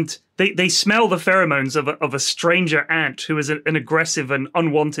mean? And they smell the pheromones of a stranger ant who is an aggressive and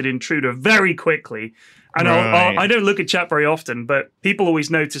unwanted intruder very quickly. And I don't look at chat very often, but people always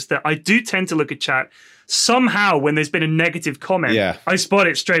notice that I do tend to look at chat. Somehow, when there's been a negative comment, I spot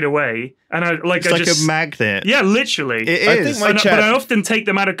it straight away, and it's like a magnet. Yeah, literally, it is. But I often take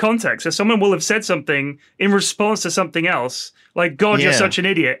them out of context. So someone will have said something in response to something else, like "God, you're such an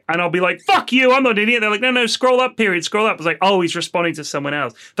idiot," and I'll be like, "Fuck you, I'm not an idiot." They're like, "No, scroll up, period, scroll up." I was like, "Oh, he's responding to someone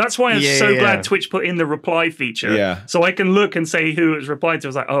else." That's why I'm so glad Twitch put in the reply feature, so I can look and say who it was replied to. I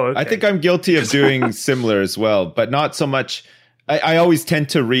was like, "Oh, okay." I think I'm guilty of doing similar as well, but not so much. I always tend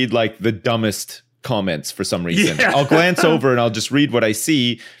to read like the dumbest comments for some reason. I'll glance over and I'll just read what I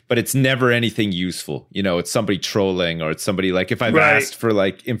see, but it's never anything useful. You know, it's somebody trolling or it's somebody like if I've asked for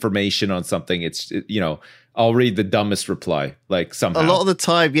like information on something, it's, you know, I'll read the dumbest reply like somehow. A lot of the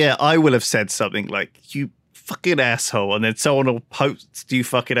time, I will have said something like, you fucking asshole. And then someone will post, you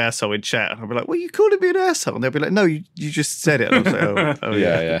fucking asshole in chat. And I'll be like, well, you calling me an asshole? And they'll be like, no, you just said it. And I was like, oh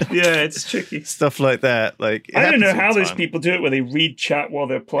Yeah. Yeah, it's tricky. Stuff like that. Like, I don't know happens all how the those time. people do it where they read chat while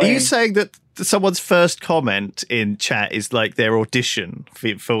they're Are playing. you saying that someone's first comment in chat is like their audition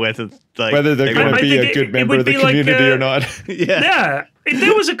for whether Whether they're they going want to be think a good it member would of the be like, community or not. Yeah. If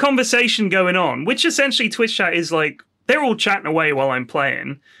there was a conversation going on, which essentially Twitch chat is like, they're all chatting away while I'm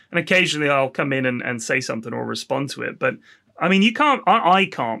playing, and occasionally I'll come in and say something or respond to it. But I mean, I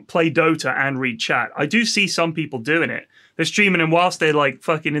can't play Dota and read chat. I do see some people doing it. They're streaming, and whilst they're like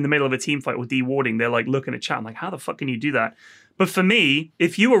fucking in the middle of a team fight or dewarding, they're like looking at chat. I'm like, how the fuck can you do that? But for me,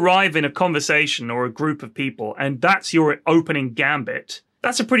 if you arrive in a conversation or a group of people and that's your opening gambit,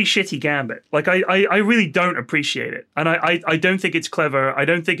 that's a pretty shitty gambit. Like, I really don't appreciate it. And I don't think it's clever. I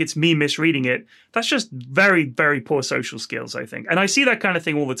don't think it's me misreading it. That's just very, very poor social skills, I think. And I see that kind of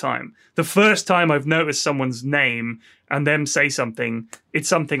thing all the time. The first time I've noticed someone's name and them say something, it's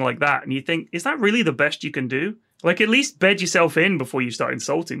something like that. And you think, is that really the best you can do? Like, at least bed yourself in before you start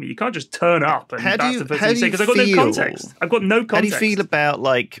insulting me. You can't just turn up and that's the first thing you say, because I've got no context. I've got no context. How do you feel about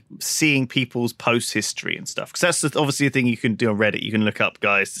like seeing people's post history and stuff? Because that's obviously a thing you can do on Reddit. You can look up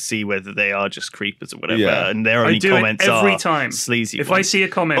guys to see whether they are just creepers or whatever, Yeah. and their I only do it comments every are time. sleazy. If I ones. see a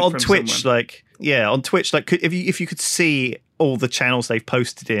comment on from Twitch, someone. on Twitch, if you could see all the channels they've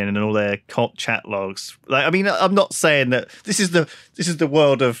posted in and all their chat logs. Like, I mean, I'm not saying that this is the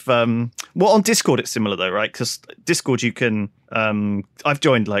world of well, on Discord it's similar though, right? Because Discord you can I've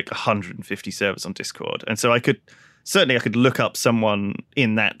joined like 150 servers on Discord, and so I could look up someone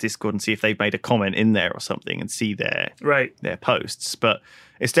in that Discord and see if they've made a comment in there or something and see their posts. But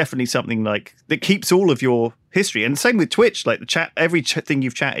it's definitely something like that keeps all of your history. And same with Twitch, like the chat, every thing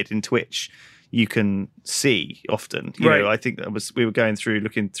you've chatted in Twitch, you can see often. You know, I think we were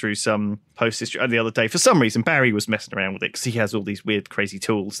looking through some post history the other day. For some reason, Barry was messing around with it because he has all these weird, crazy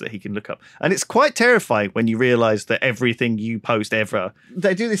tools that he can look up. And it's quite terrifying when you realize that everything you post ever,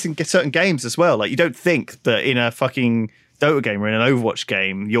 they do this in certain games as well. Like, you don't think that in a fucking Dota game or in an Overwatch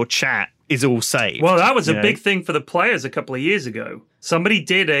game, your chat is all saved. Well, that was a big thing for the players a couple of years ago. Somebody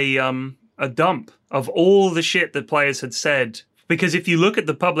did a dump of all the shit that players had said, because if you look at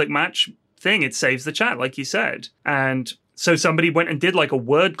the public match thing, it saves the chat, like you said. And so somebody went and did like a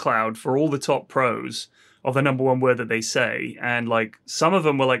word cloud for all the top pros of the number one word that they say. And like some of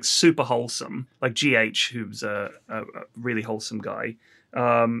them were like super wholesome, like GH, who's a really wholesome guy.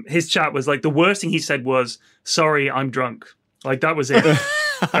 His chat was like, the worst thing he said was, "Sorry, I'm drunk." Like, that was it.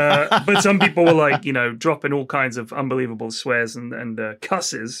 But some people were like, you know, dropping all kinds of unbelievable swears and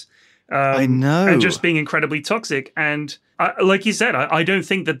cusses. I know. And just being incredibly toxic. And like you said, I don't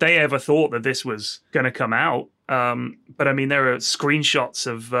think that they ever thought that this was going to come out. But I mean, there are screenshots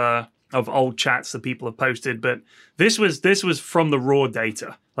of old chats that people have posted. But this was from the raw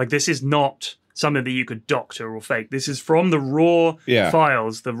data. Like, this is not something that you could doctor or fake. This is from the raw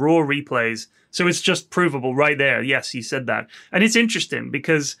files, the raw replays. So it's just provable right there. Yes, he said that. And it's interesting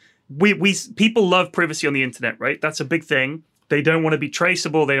because we people love privacy on the internet, right? That's a big thing. They don't want to be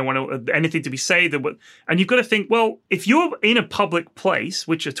traceable. They don't want anything to be saved. And you've got to think, well, if you're in a public place,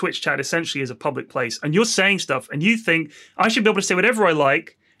 which a Twitch chat essentially is a public place, and you're saying stuff and you think, I should be able to say whatever I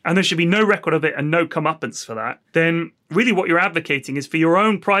like, and there should be no record of it and no comeuppance for that, then really what you're advocating is for your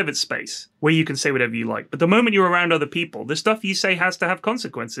own private space where you can say whatever you like. But the moment you're around other people, the stuff you say has to have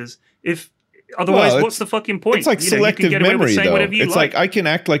consequences. Otherwise, what's the fucking point? It's like selective memory, though. It's like I can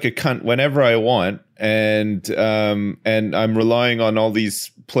act like a cunt whenever I want, and I'm relying on all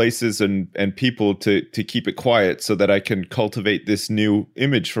these places and people to keep it quiet so that I can cultivate this new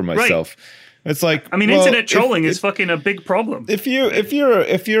image for myself. Right. It's like, I mean, internet trolling is fucking a big problem. If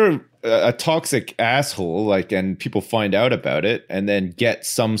you're a toxic asshole, like, and people find out about it and then get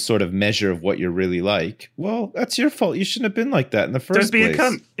some sort of measure of what you're really like, well, that's your fault. You shouldn't have been like that in the first place. Don't be a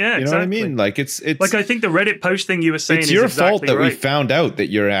cunt. Yeah, you know what I mean? Like, it's like, I think the Reddit post thing you were saying it's your is exactly fault that right. we found out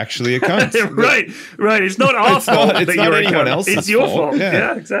that you're actually a cunt. right. It's not our fault it's that not you're a anyone cunt. else's It's your fault. fault.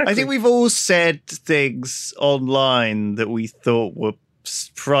 Yeah. Exactly. I think we've all said things online that we thought were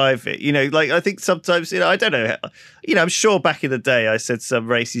private, you know, like I think sometimes, you know, I don't know, you know, I'm sure back in the day I said some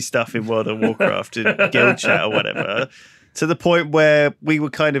racy stuff in World of Warcraft in guild chat or whatever, to the point where we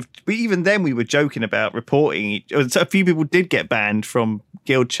were even then we were joking about reporting. So a few people did get banned from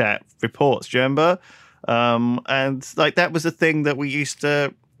guild chat reports, do you remember? And like that was a thing that we used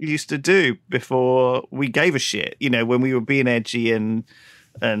to do before we gave a shit, you know, when we were being edgy and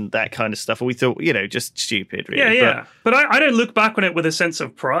that kind of stuff. And we thought, you know, just stupid, really. Yeah. But I don't look back on it with a sense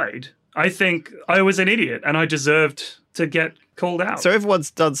of pride. I think I was an idiot and I deserved to get called out. So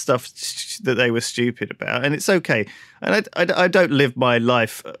everyone's done stuff that they were stupid about, and it's okay. And I don't live my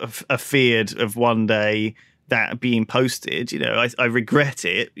life afeared of one day that being posted. I regret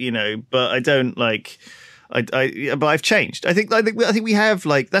it. But I don't like. But I've changed. I think we have,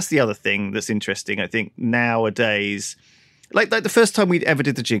 like, that's the other thing that's interesting. I think nowadays, like the first time we ever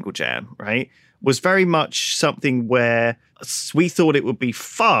did the Jingle Jam, right, was very much something where we thought it would be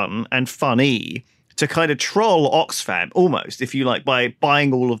fun and funny to kind of troll Oxfam almost, if you like, by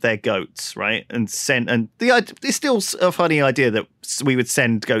buying all of their goats, right? And it's still a funny idea that we would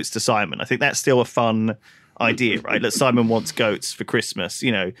send goats to Simon. I think that's still a fun idea, right? That Simon wants goats for Christmas,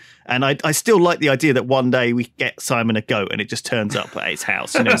 and I still like the idea that one day we get Simon a goat and it just turns up at his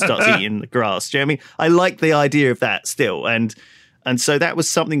house, and starts eating the grass. Do you know what I mean? I like the idea of that still, and so that was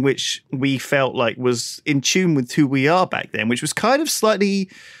something which we felt like was in tune with who we are back then, which was kind of slightly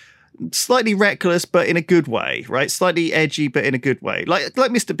reckless, but in a good way, right? Slightly edgy, but in a good way, like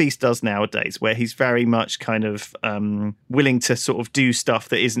Mr. Beast does nowadays, where he's very much kind of willing to sort of do stuff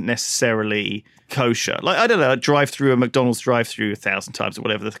that isn't necessarily kosher. Like, I don't know, drive through a McDonald's drive-through 1,000 times or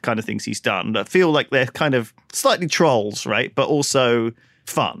whatever, the kind of things he's done that feel like they're kind of slightly trolls, right? But also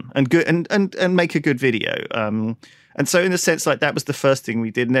fun and good and make a good video. And so in a sense, like, that was the first thing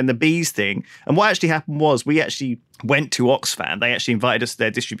we did. And then the bees thing. And what actually happened was we actually went to Oxfam. They actually invited us to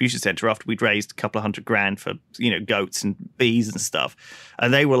their distribution centre after we'd raised a couple of $100,000 for, goats and bees and stuff.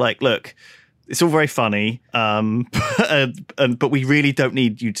 And they were like, look, it's all very funny, but we really don't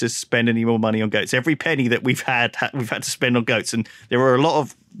need you to spend any more money on goats. Every penny that we've had to spend on goats. And there were a lot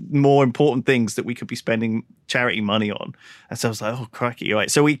of more important things that we could be spending charity money on. And so I was like, oh, crikey. All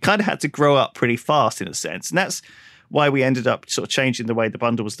right. So we kind of had to grow up pretty fast in a sense. And that's why we ended up sort of changing the way the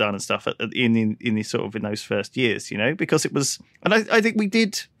bundle was done and stuff in the sort of in those first years, because it was, and I think we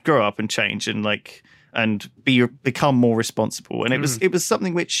did grow up and change and become more responsible, and it was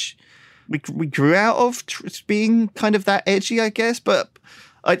something which we grew out of being kind of that edgy, I guess, but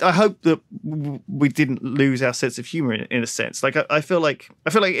I hope that we didn't lose our sense of humor in a sense. Like, I feel like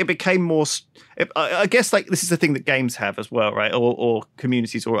it became more. I guess, like, this is the thing that games have as well, right? Or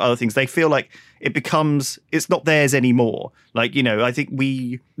communities or other things. They feel like it's not theirs anymore. Like, I think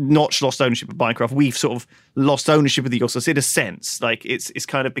we Notch lost ownership of Minecraft. We've sort of lost ownership of the Yoxos in a sense. Like, it's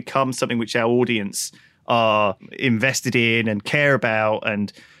kind of become something which our audience are invested in and care about,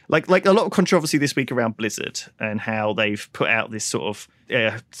 and like a lot of controversy this week around Blizzard and how they've put out this sort of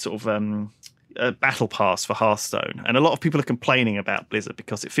battle pass for Hearthstone, and a lot of people are complaining about Blizzard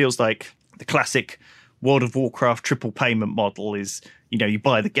because it feels like the classic World of Warcraft triple payment model is, you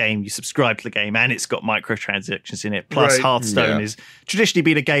buy the game, you subscribe to the game, and it's got microtransactions in it. Plus, right. Hearthstone is traditionally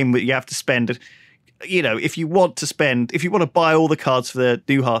been a game that you have to spend. If you want to buy all the cards for the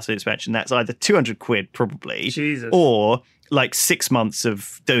new Hearthstone expansion, that's either £200 probably, Jesus, or like 6 months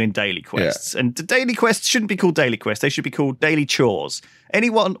of doing daily quests. And the daily quests shouldn't be called daily quests. They should be called daily chores.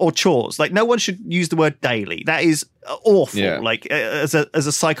 Or chores. Like, no one should use the word daily. That is awful. Like, as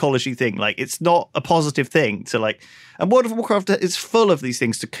a psychology thing. Like, it's not a positive thing to, like. And World of Warcraft is full of these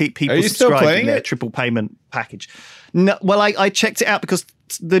things to keep people subscribing their triple payment package. No, well, I checked it out because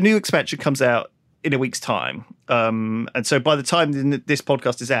the new expansion comes out in a week's time. And so by the time this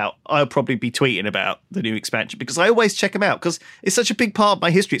podcast is out, I'll probably be tweeting about the new expansion because I always check them out because it's such a big part of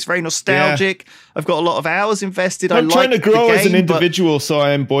my history. It's very nostalgic. Yeah. I've got a lot of hours invested. I'm trying to grow as an individual, so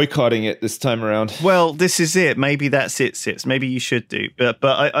I am boycotting it this time around. Well, this is it. Maybe that's it, Sips. Maybe you should do. But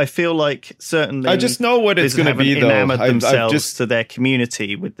I feel like certainly I just know what it's going to be, though. Enamored themselves to their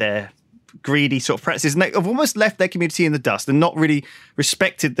community with their greedy sort of practices, and they've almost left their community in the dust and not really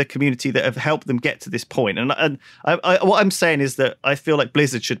respected the community that have helped them get to this point. And what I'm saying is that I feel like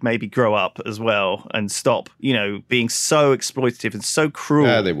Blizzard should maybe grow up as well and stop, being so exploitative and so cruel.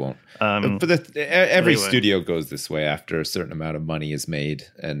 Yeah, they won't. But every studio goes this way after a certain amount of money is made,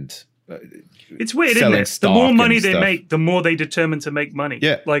 and it's weird, isn't it? The more money they make, the more they determine to make money.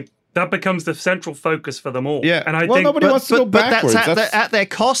 Yeah, like. That becomes the central focus for them all. Yeah, and I think nobody wants to go backwards. But that's at their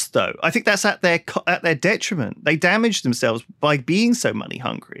cost, though. I think that's at their detriment. They damage themselves by being so money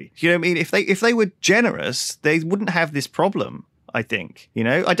hungry. You know what I mean? If they were generous, they wouldn't have this problem. I think.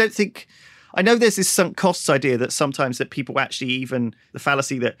 I don't think. I know there's this sunk costs idea that sometimes that people actually even the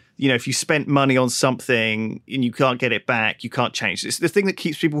fallacy that, if you spent money on something and you can't get it back, you can't change. It's the thing that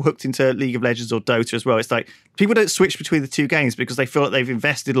keeps people hooked into League of Legends or Dota as well. It's like people don't switch between the two games because they feel like they've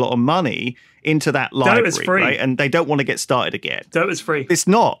invested a lot of money into that library, right? And they don't want to get started again. Dota's free. It's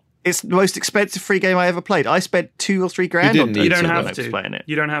not. It's the most expensive free game I ever played. I spent $2,000 or $3,000 on Dota. You don't have to. Playing it.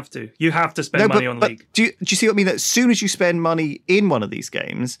 You don't have to. You have to spend money on League. Do you see what I mean? That as soon as you spend money in one of these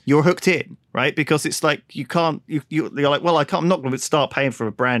games, you're hooked in. right? Because it's like you can't. You're like, well, I'm not going to start paying for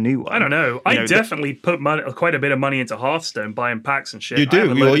a brand new one. I don't know. I definitely put quite a bit of money into Hearthstone, buying packs and shit. You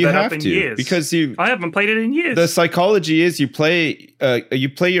do. Well, you have to because I haven't played it in years. The psychology is you play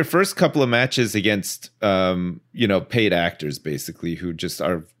your first couple of matches against paid actors basically who just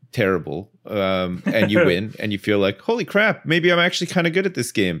are terrible, and you win, and you feel like, holy crap, maybe I'm actually kind of good at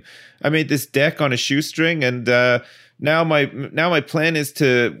this game. I made this deck on a shoestring, and now my plan is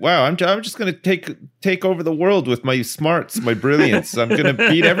to I'm just going to take over the world with my smarts, my brilliance. I'm going to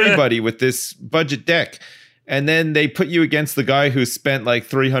beat everybody with this budget deck, and then they put you against the guy who spent like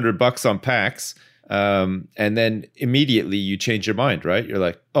 $300 on packs. And then immediately you change your mind, right? You're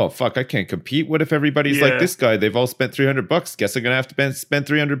like, oh, fuck, I can't compete. What if everybody's like this guy? They've all spent $300. Guess I'm going to have to spend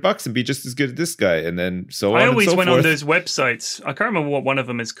 $300 and be just as good as this guy. And then I always went on those websites. I can't remember what one of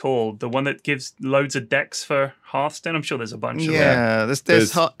them is called. The one that gives loads of decks for Hearthstone. I'm sure there's a bunch of them. Yeah,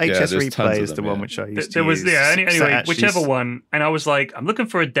 there's HS Replay is the one which I used to use. Anyway, whichever one. And I was like, I'm looking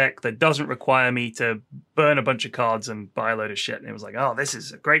for a deck that doesn't require me to burn a bunch of cards and buy a load of shit. And it was like, oh, this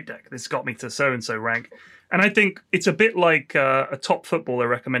is a great deck. This got me to so-and-so rank. And I think it's a bit like a top footballer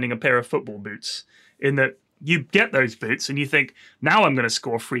recommending a pair of football boots, in that you get those boots and you think, now I'm going to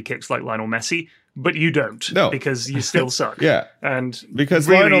score free kicks like Lionel Messi, but you don't, because you still suck. Yeah. And because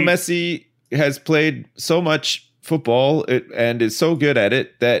really, Lionel Messi has played so much football and is so good at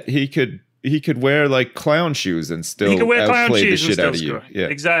it that he could wear like clown shoes and still outplay the shit out of you. Yeah.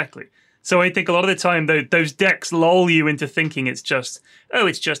 Exactly. So I think a lot of the time those decks lull you into thinking it's just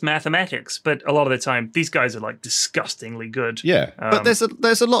mathematics. But a lot of the time, these guys are like disgustingly good. Yeah. But there's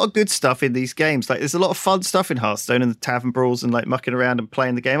a lot of good stuff in these games. Like there's a lot of fun stuff in Hearthstone and the tavern brawls and like mucking around and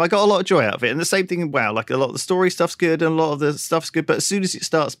playing the game. I got a lot of joy out of it. And the same thing in WoW. Like a lot of the story stuff's good and a lot of the stuff's good. But as soon as it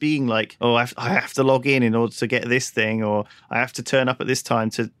starts being like, oh, I have to log in order to get this thing, or I have to turn up at this time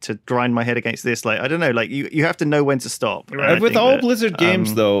to grind my head against this. Like, I don't know. Like you have to know when to stop. Right. With all Blizzard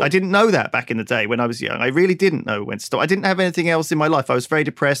games, though, I didn't know that back in the day when I was young. I really didn't know when to stop. I didn't have anything else in my life. I was very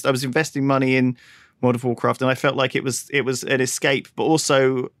depressed. I was investing money in World of Warcraft, and I felt like it was an escape, but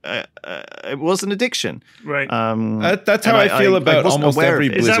also it was an addiction. Right. That's how I feel about almost every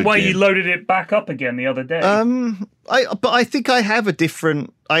Blizzard game. Is that why you loaded it back up again the other day? But I think I have a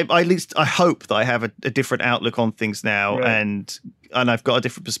different. At least I hope that I have a different outlook on things now, right. And I've got a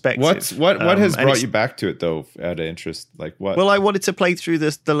different perspective. What has brought you back to it, though, out of interest? Like what? Well, I wanted to play through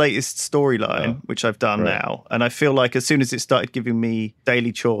the latest storyline, which I've done now, and I feel like as soon as it started giving me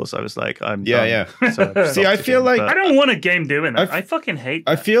daily chores, I was like, I'm done. Yeah. So see, I feel like I don't want a game doing that. I fucking hate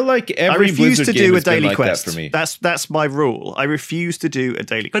that. I feel like every I refuse Blizzard to do a daily like quest for me. That's my rule. I refuse to do a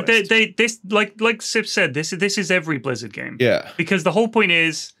daily quest. But this like Sip said, this is every Blizzard game. Yeah. Because the whole point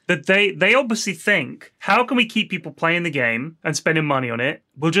is that they obviously think, how can we keep people playing the game and spending money on it?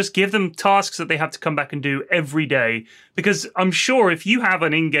 We'll just give them tasks that they have to come back and do every day. Because I'm sure if you have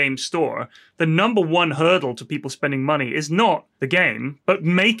an in-game store, the number one hurdle to people spending money is not the game, but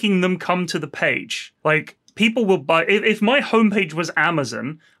making them come to the page. Like, people will buy... If my homepage was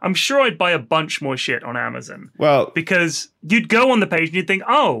Amazon, I'm sure I'd buy a bunch more shit on Amazon. Well... Because you'd go on the page and you'd think,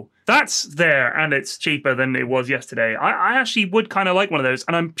 oh, that's there and it's cheaper than it was yesterday. I actually would kind of like one of those.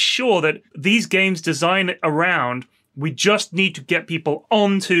 And I'm sure that these games design around... We just need to get people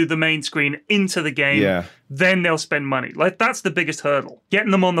onto the main screen, into the game. Yeah. Then they'll spend money. Like, that's the biggest hurdle.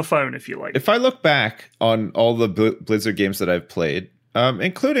 Getting them on the phone, if you like. If I look back on all the Blizzard games that I've played,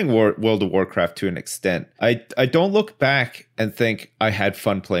 including World of Warcraft to an extent, I don't look back and think I had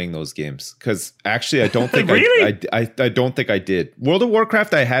fun playing those games. Because actually, I don't think really? I don't think I did. World of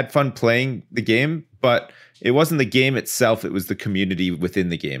Warcraft, I had fun playing the game, but it wasn't the game itself. It was the community within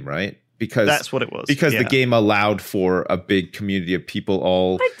the game, right? Because that's what it was. Because the game allowed for a big community of people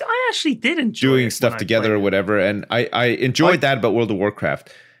all I actually did enjoy doing stuff together or whatever, and I enjoyed that about World of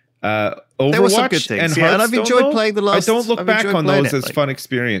Warcraft. Overwatch there were some good things, and and I've enjoyed playing the last. I don't look back on those as fun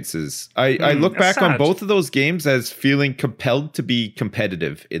experiences. I look back on both of those games as feeling compelled to be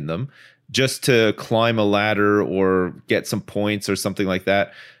competitive in them, just to climb a ladder or get some points or something like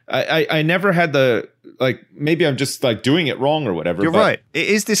that. I never had the, like, maybe I'm just like doing it wrong or whatever. You're right.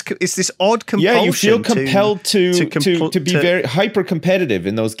 It's this odd compulsion. Yeah, you feel compelled to be very hyper competitive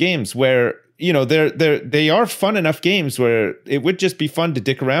in those games where, you know, they are fun enough games where it would just be fun to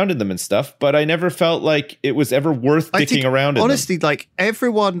dick around in them and stuff, but I never felt like it was ever worth dicking around in honestly, them. Like,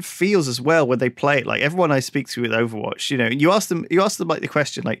 everyone feels as well when they play it. Like, everyone I speak to with Overwatch, you know, you ask them like the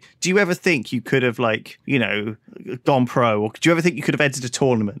question, like, do you ever think you could have, like, you know, gone pro, or do you ever think you could have entered a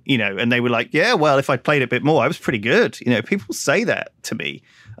tournament, you know? And they were like, yeah, well, if I played a bit more, I was pretty good. You know, people say that to me.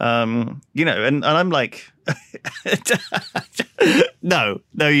 And I'm like, no,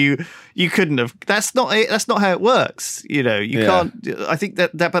 you couldn't have. That's not it. That's not how it works. You can't. I think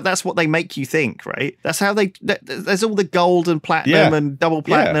but that's what they make you think, right? That's how there's all the gold and platinum and double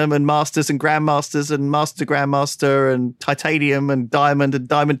platinum and masters and grandmasters and master to grandmaster and titanium and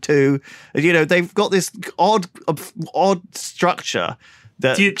diamond 2. They've got this odd structure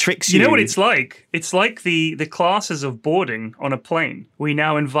that tricks you. You know what it's like? It's like the classes of boarding on a plane. We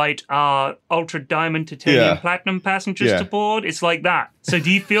now invite our ultra diamond, titanium, platinum passengers to board. It's like that. So do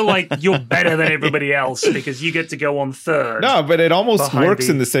you feel like you're better than everybody else because you get to go on third? No, but it almost works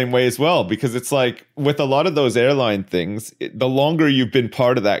in the same way as well, because it's like with a lot of those airline things, the longer you've been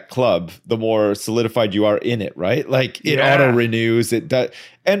part of that club, the more solidified you are in it, right? Like it auto renews. It does,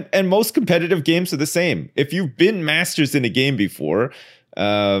 and most competitive games are the same. If you've been masters in a game before,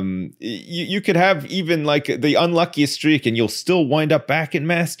 you could have even like the unluckiest streak and you'll still wind up back in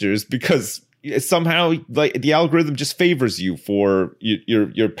masters because somehow like the algorithm just favors you for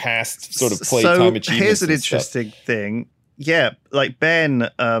your past sort of playtime achievements. Here's an interesting thing. Yeah, like Ben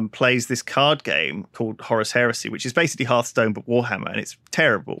plays this card game called Horus Heresy, which is basically Hearthstone but Warhammer, and it's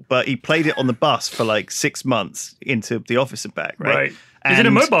terrible. But he played it on the bus for like 6 months into the office and back, right? Is it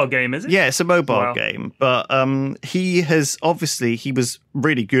a mobile game, is it? Yeah, it's a mobile game. But he was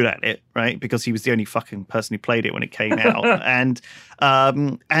really good at it, right? Because he was the only fucking person who played it when it came out.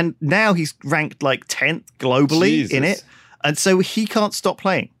 and now he's ranked like 10th globally in it. And so he can't stop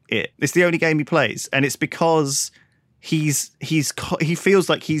playing it. It's the only game he plays. And it's because he feels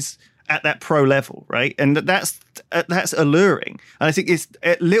like he's at that pro level, right? And that's alluring. And I think it's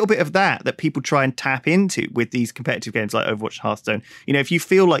a little bit of that people try and tap into with these competitive games like Overwatch, Hearthstone. If you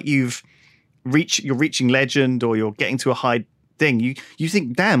feel like you're reaching legend or you're getting to a high thing, you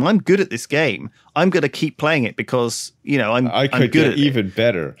think, damn, I'm good at this game. I'm going to keep playing it because I could get even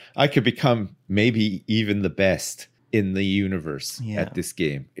better. I could become maybe even the best in the universe at this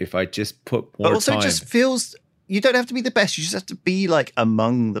game if I just put more time. But also, it just feels. You don't have to be the best. You just have to be like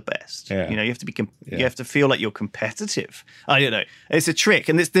among the best. Yeah. You have to be. You have to feel like you're competitive. I don't know. It's a trick,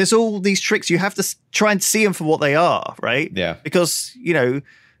 and there's all these tricks. You have to try and see them for what they are, right? Yeah. Because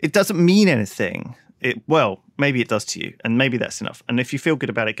it doesn't mean anything. Maybe it does to you, and maybe that's enough. And if you feel good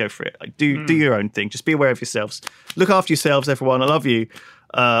about it, go for it. Like, do your own thing. Just be aware of yourselves. Look after yourselves, everyone. I love you.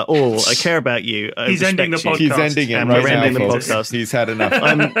 All I care about you. He's ending the podcast. He's ending it. And we're ending the podcast. He's had enough.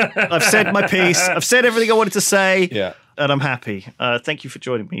 I've said my piece. I've said everything I wanted to say. Yeah. And I'm happy. Thank you for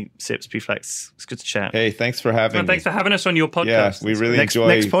joining me, Sips, P-Flax. It's good to chat. Hey, thanks for having me. Thanks for having us on your podcast. Yeah, we really enjoy.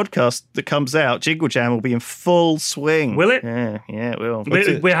 Next podcast that comes out, Jingle Jam, will be in full swing. Will it? Yeah, it will.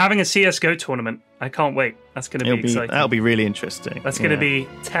 We're having a CSGO tournament. I can't wait. That's going to be exciting. That'll be really interesting. That's going to be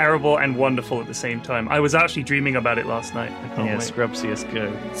terrible and wonderful at the same time. I was actually dreaming about it last night. I can't wait. Scrub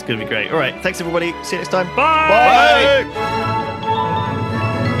CSGO. It's going to be great. All right. Thanks, everybody. See you next time. Bye. Bye.